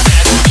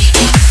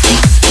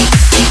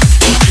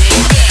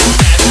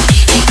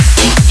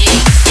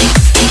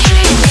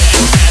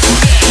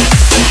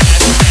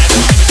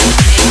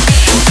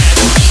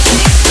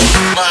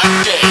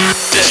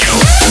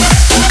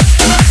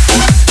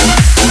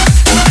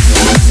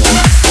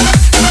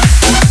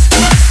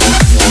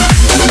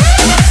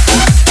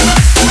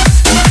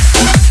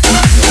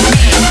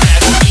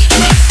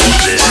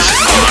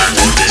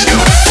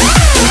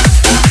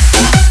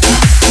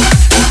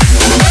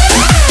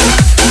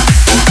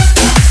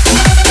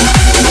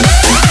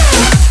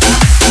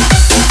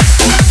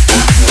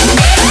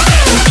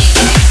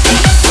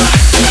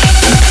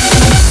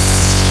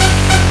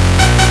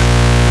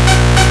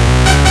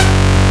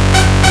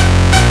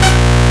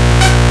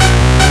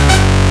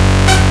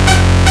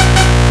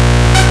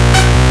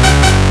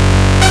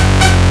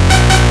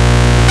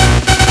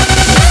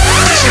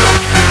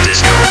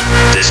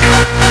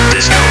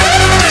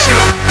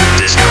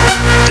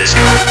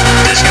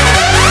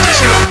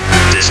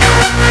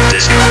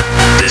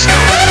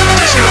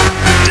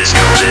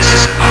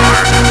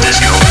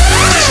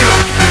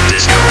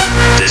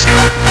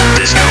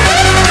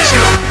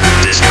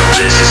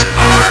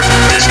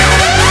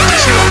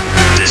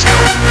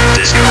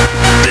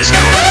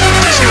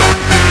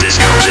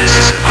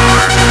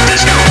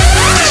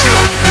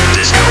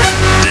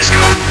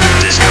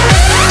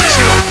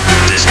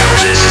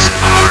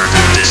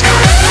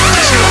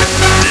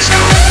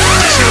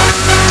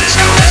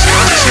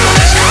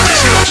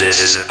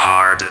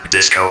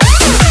 Disco.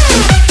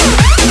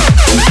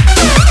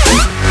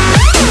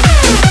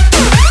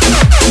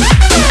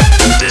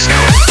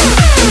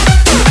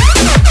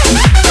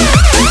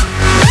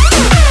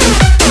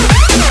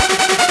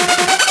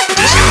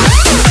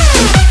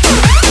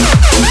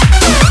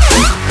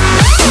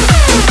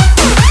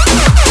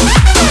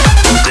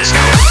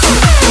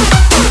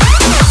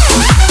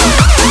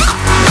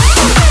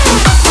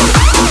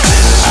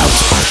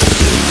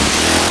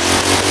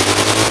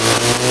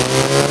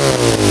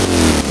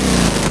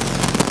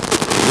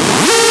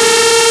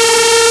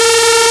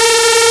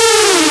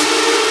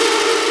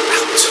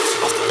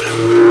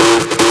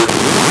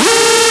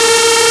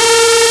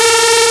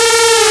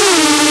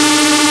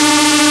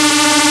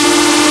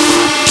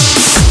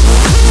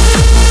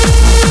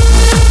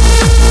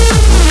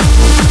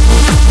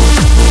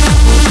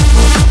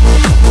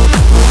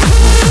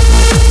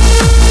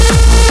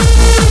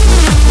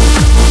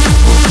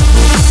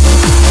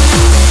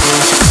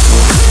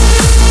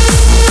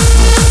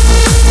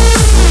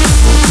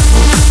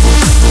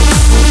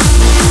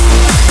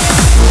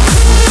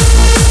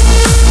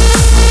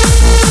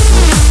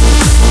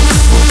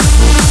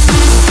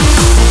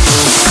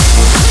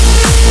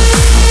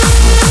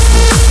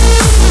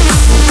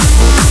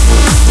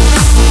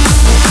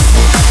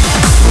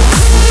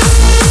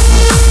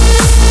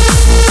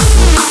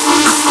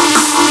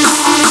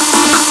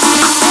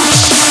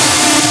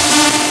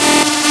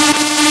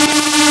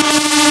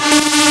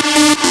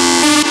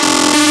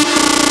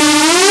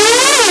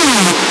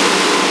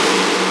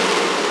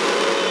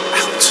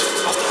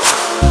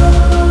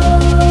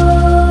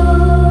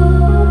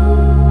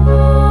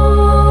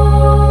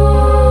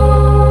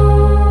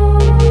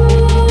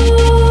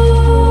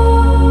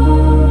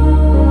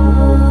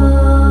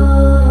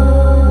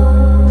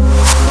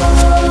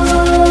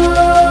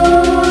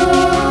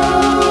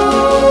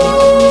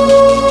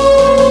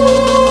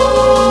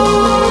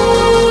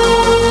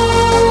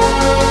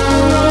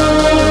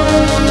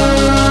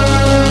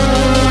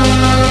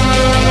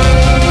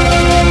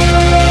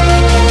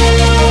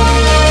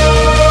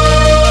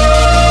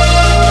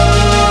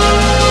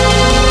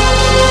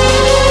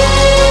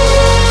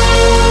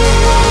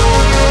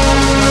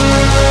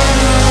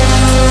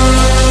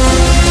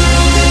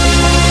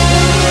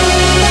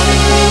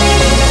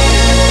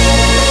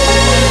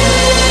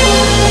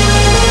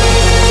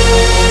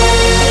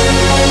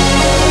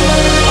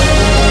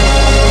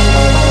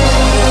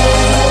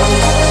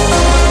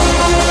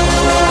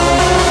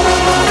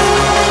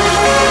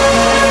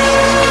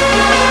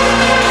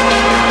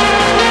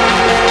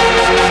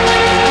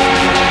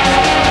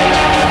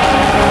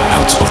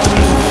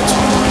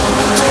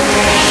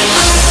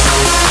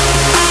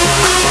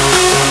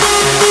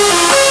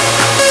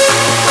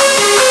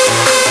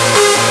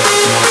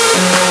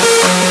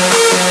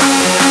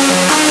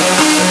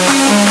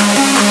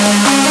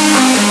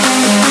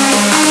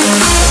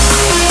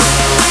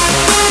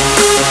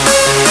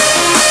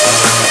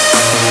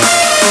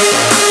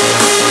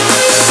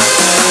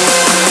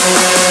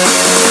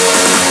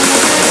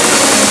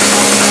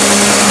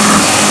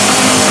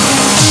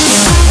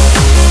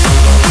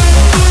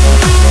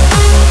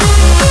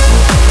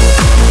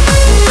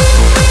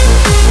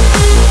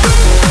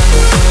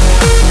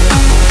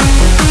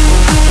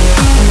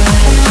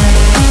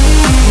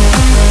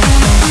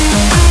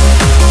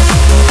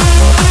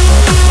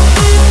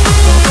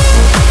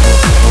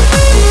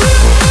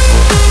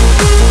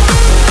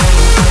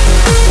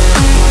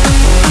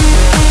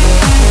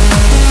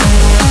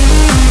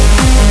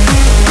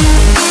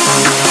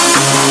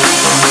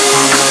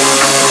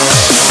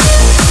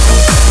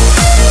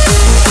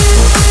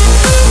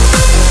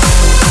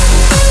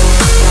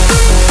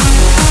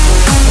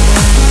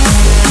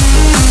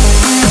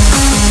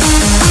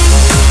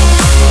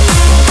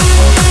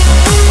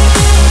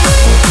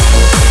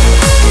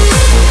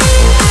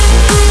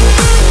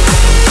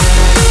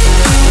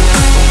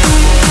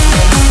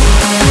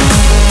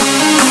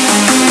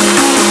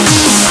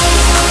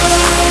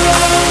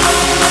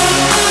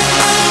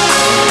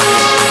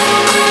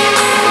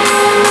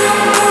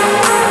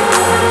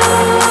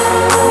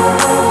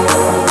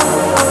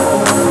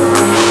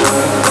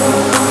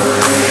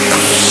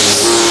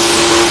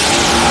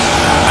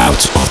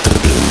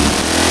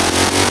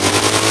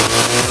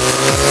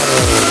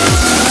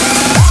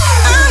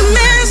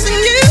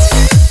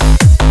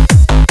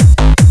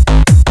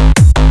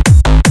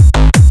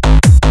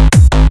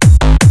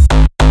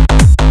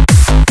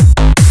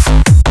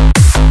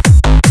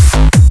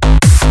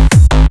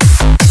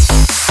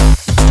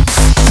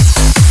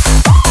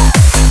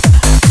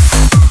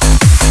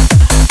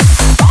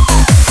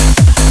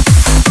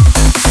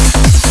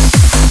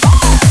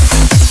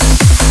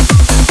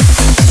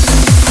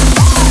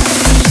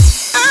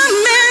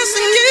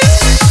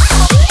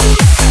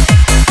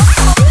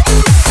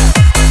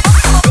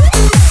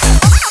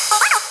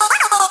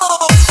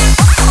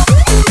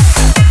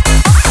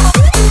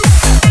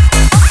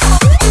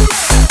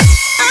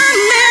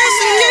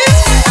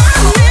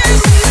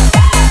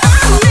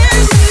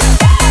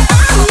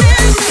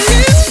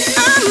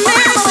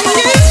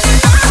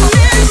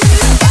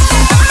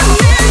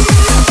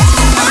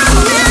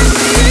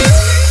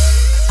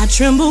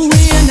 tremble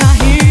when I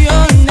hear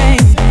your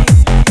name.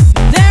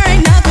 There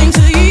ain't nothing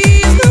to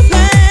ease the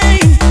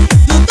pain.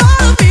 The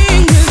thought of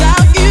being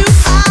without you,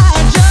 I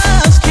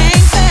just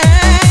can't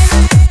stand.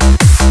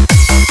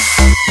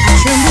 I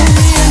tremble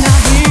when I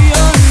hear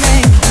your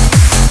name.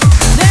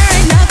 There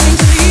ain't nothing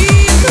to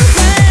ease the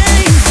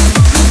pain.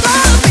 The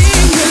thought of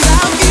being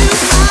without you,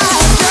 I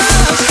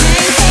just can't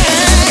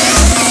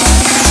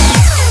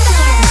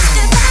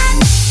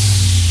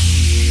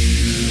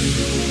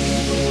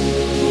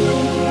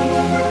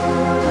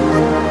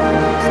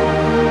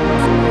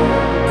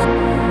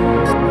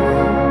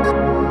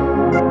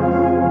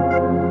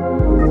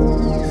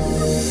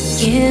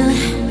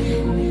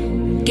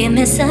Give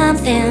me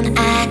something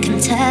I can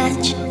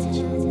touch.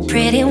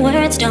 Pretty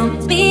words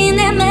don't mean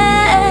that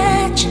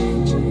much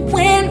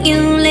when you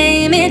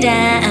lay me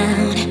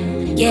down.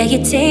 Yeah,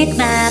 you take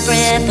my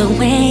breath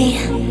away.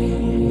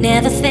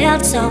 Never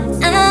felt so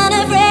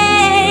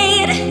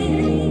unafraid.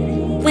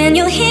 When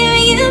you're here,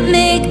 you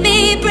make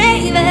me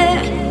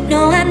braver.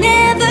 No, I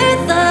never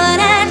thought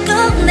I'd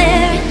go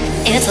there.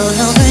 It's all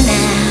over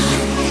now.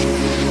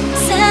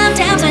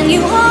 Sometimes when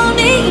you hold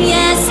me,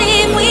 I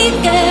seem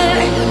weaker.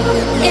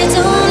 It's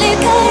only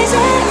 'cause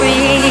I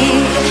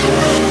breathe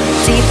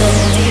deeper.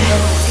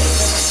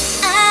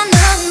 I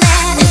know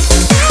that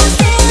there's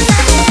things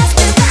I ask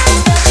about,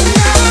 but you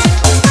know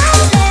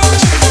I'll let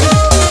you go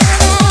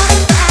without a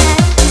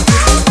fight.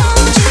 I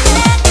want you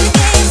back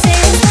again, say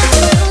it's not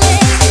too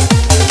late,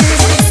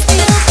 'cause I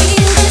still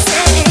feel the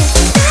same.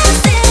 There's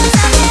things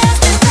I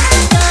ask about,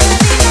 gonna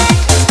be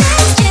right.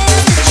 There's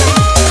just a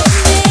try to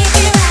make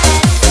it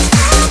right.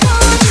 I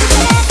want you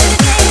back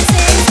again,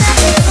 say it's not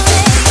too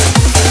late,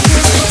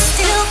 'cause I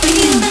still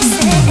feel the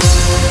same.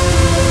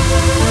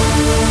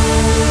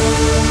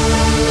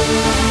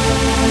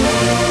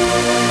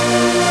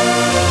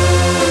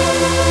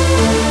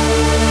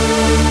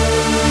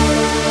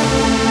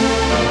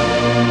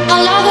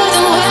 All over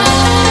the world,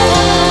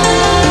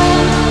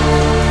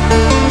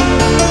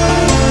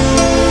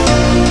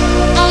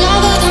 all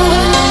over the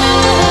world,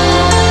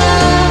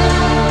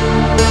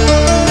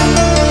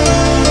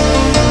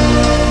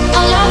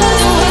 all over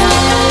the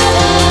world,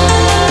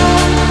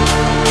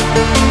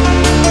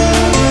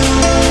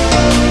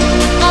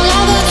 all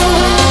over the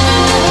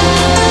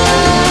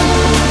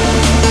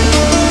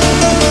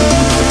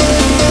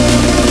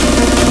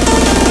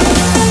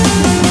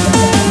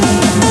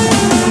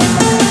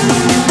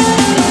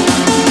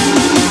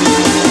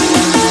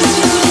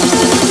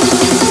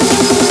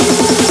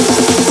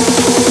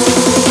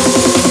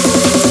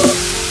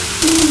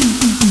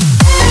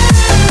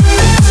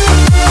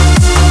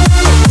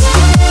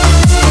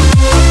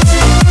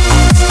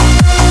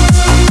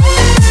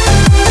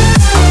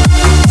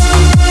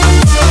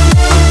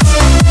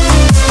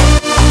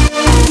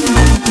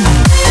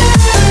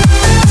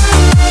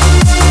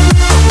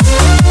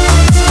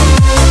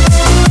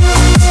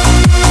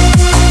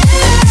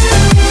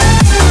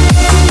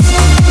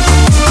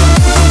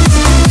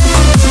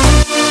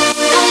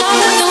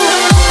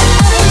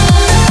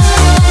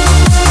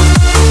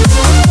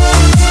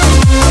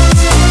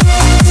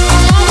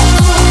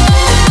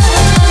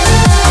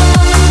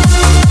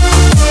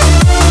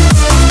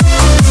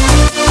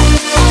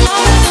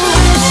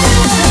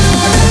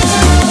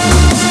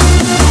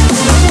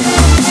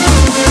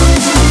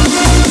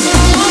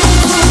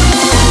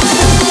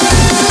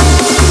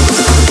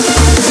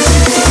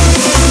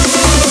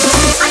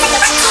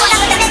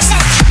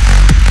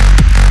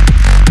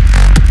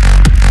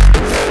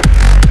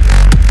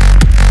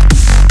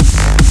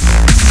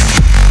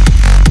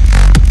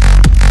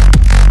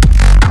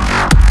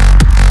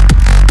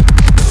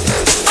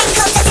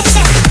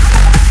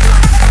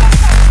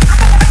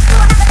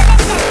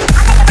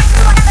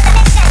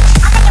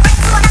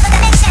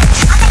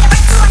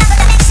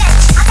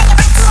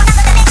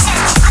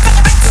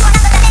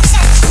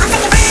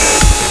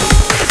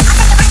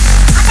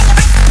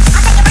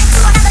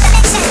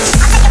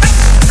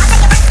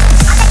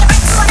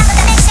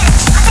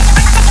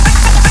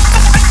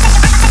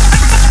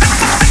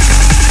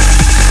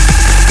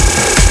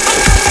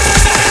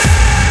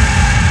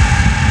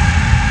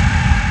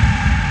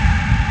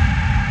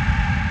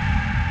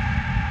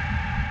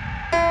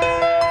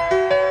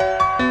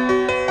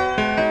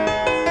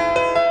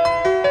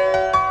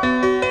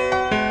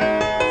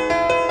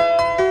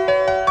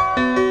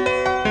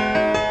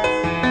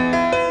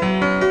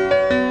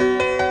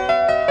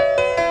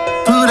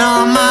Put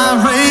on my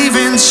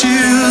raving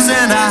shoes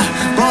and I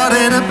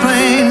boarded a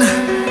plane.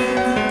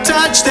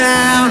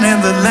 Touchdown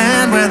in the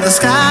land where the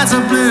skies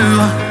are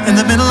blue in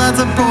the middle of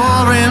the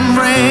pouring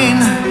rain.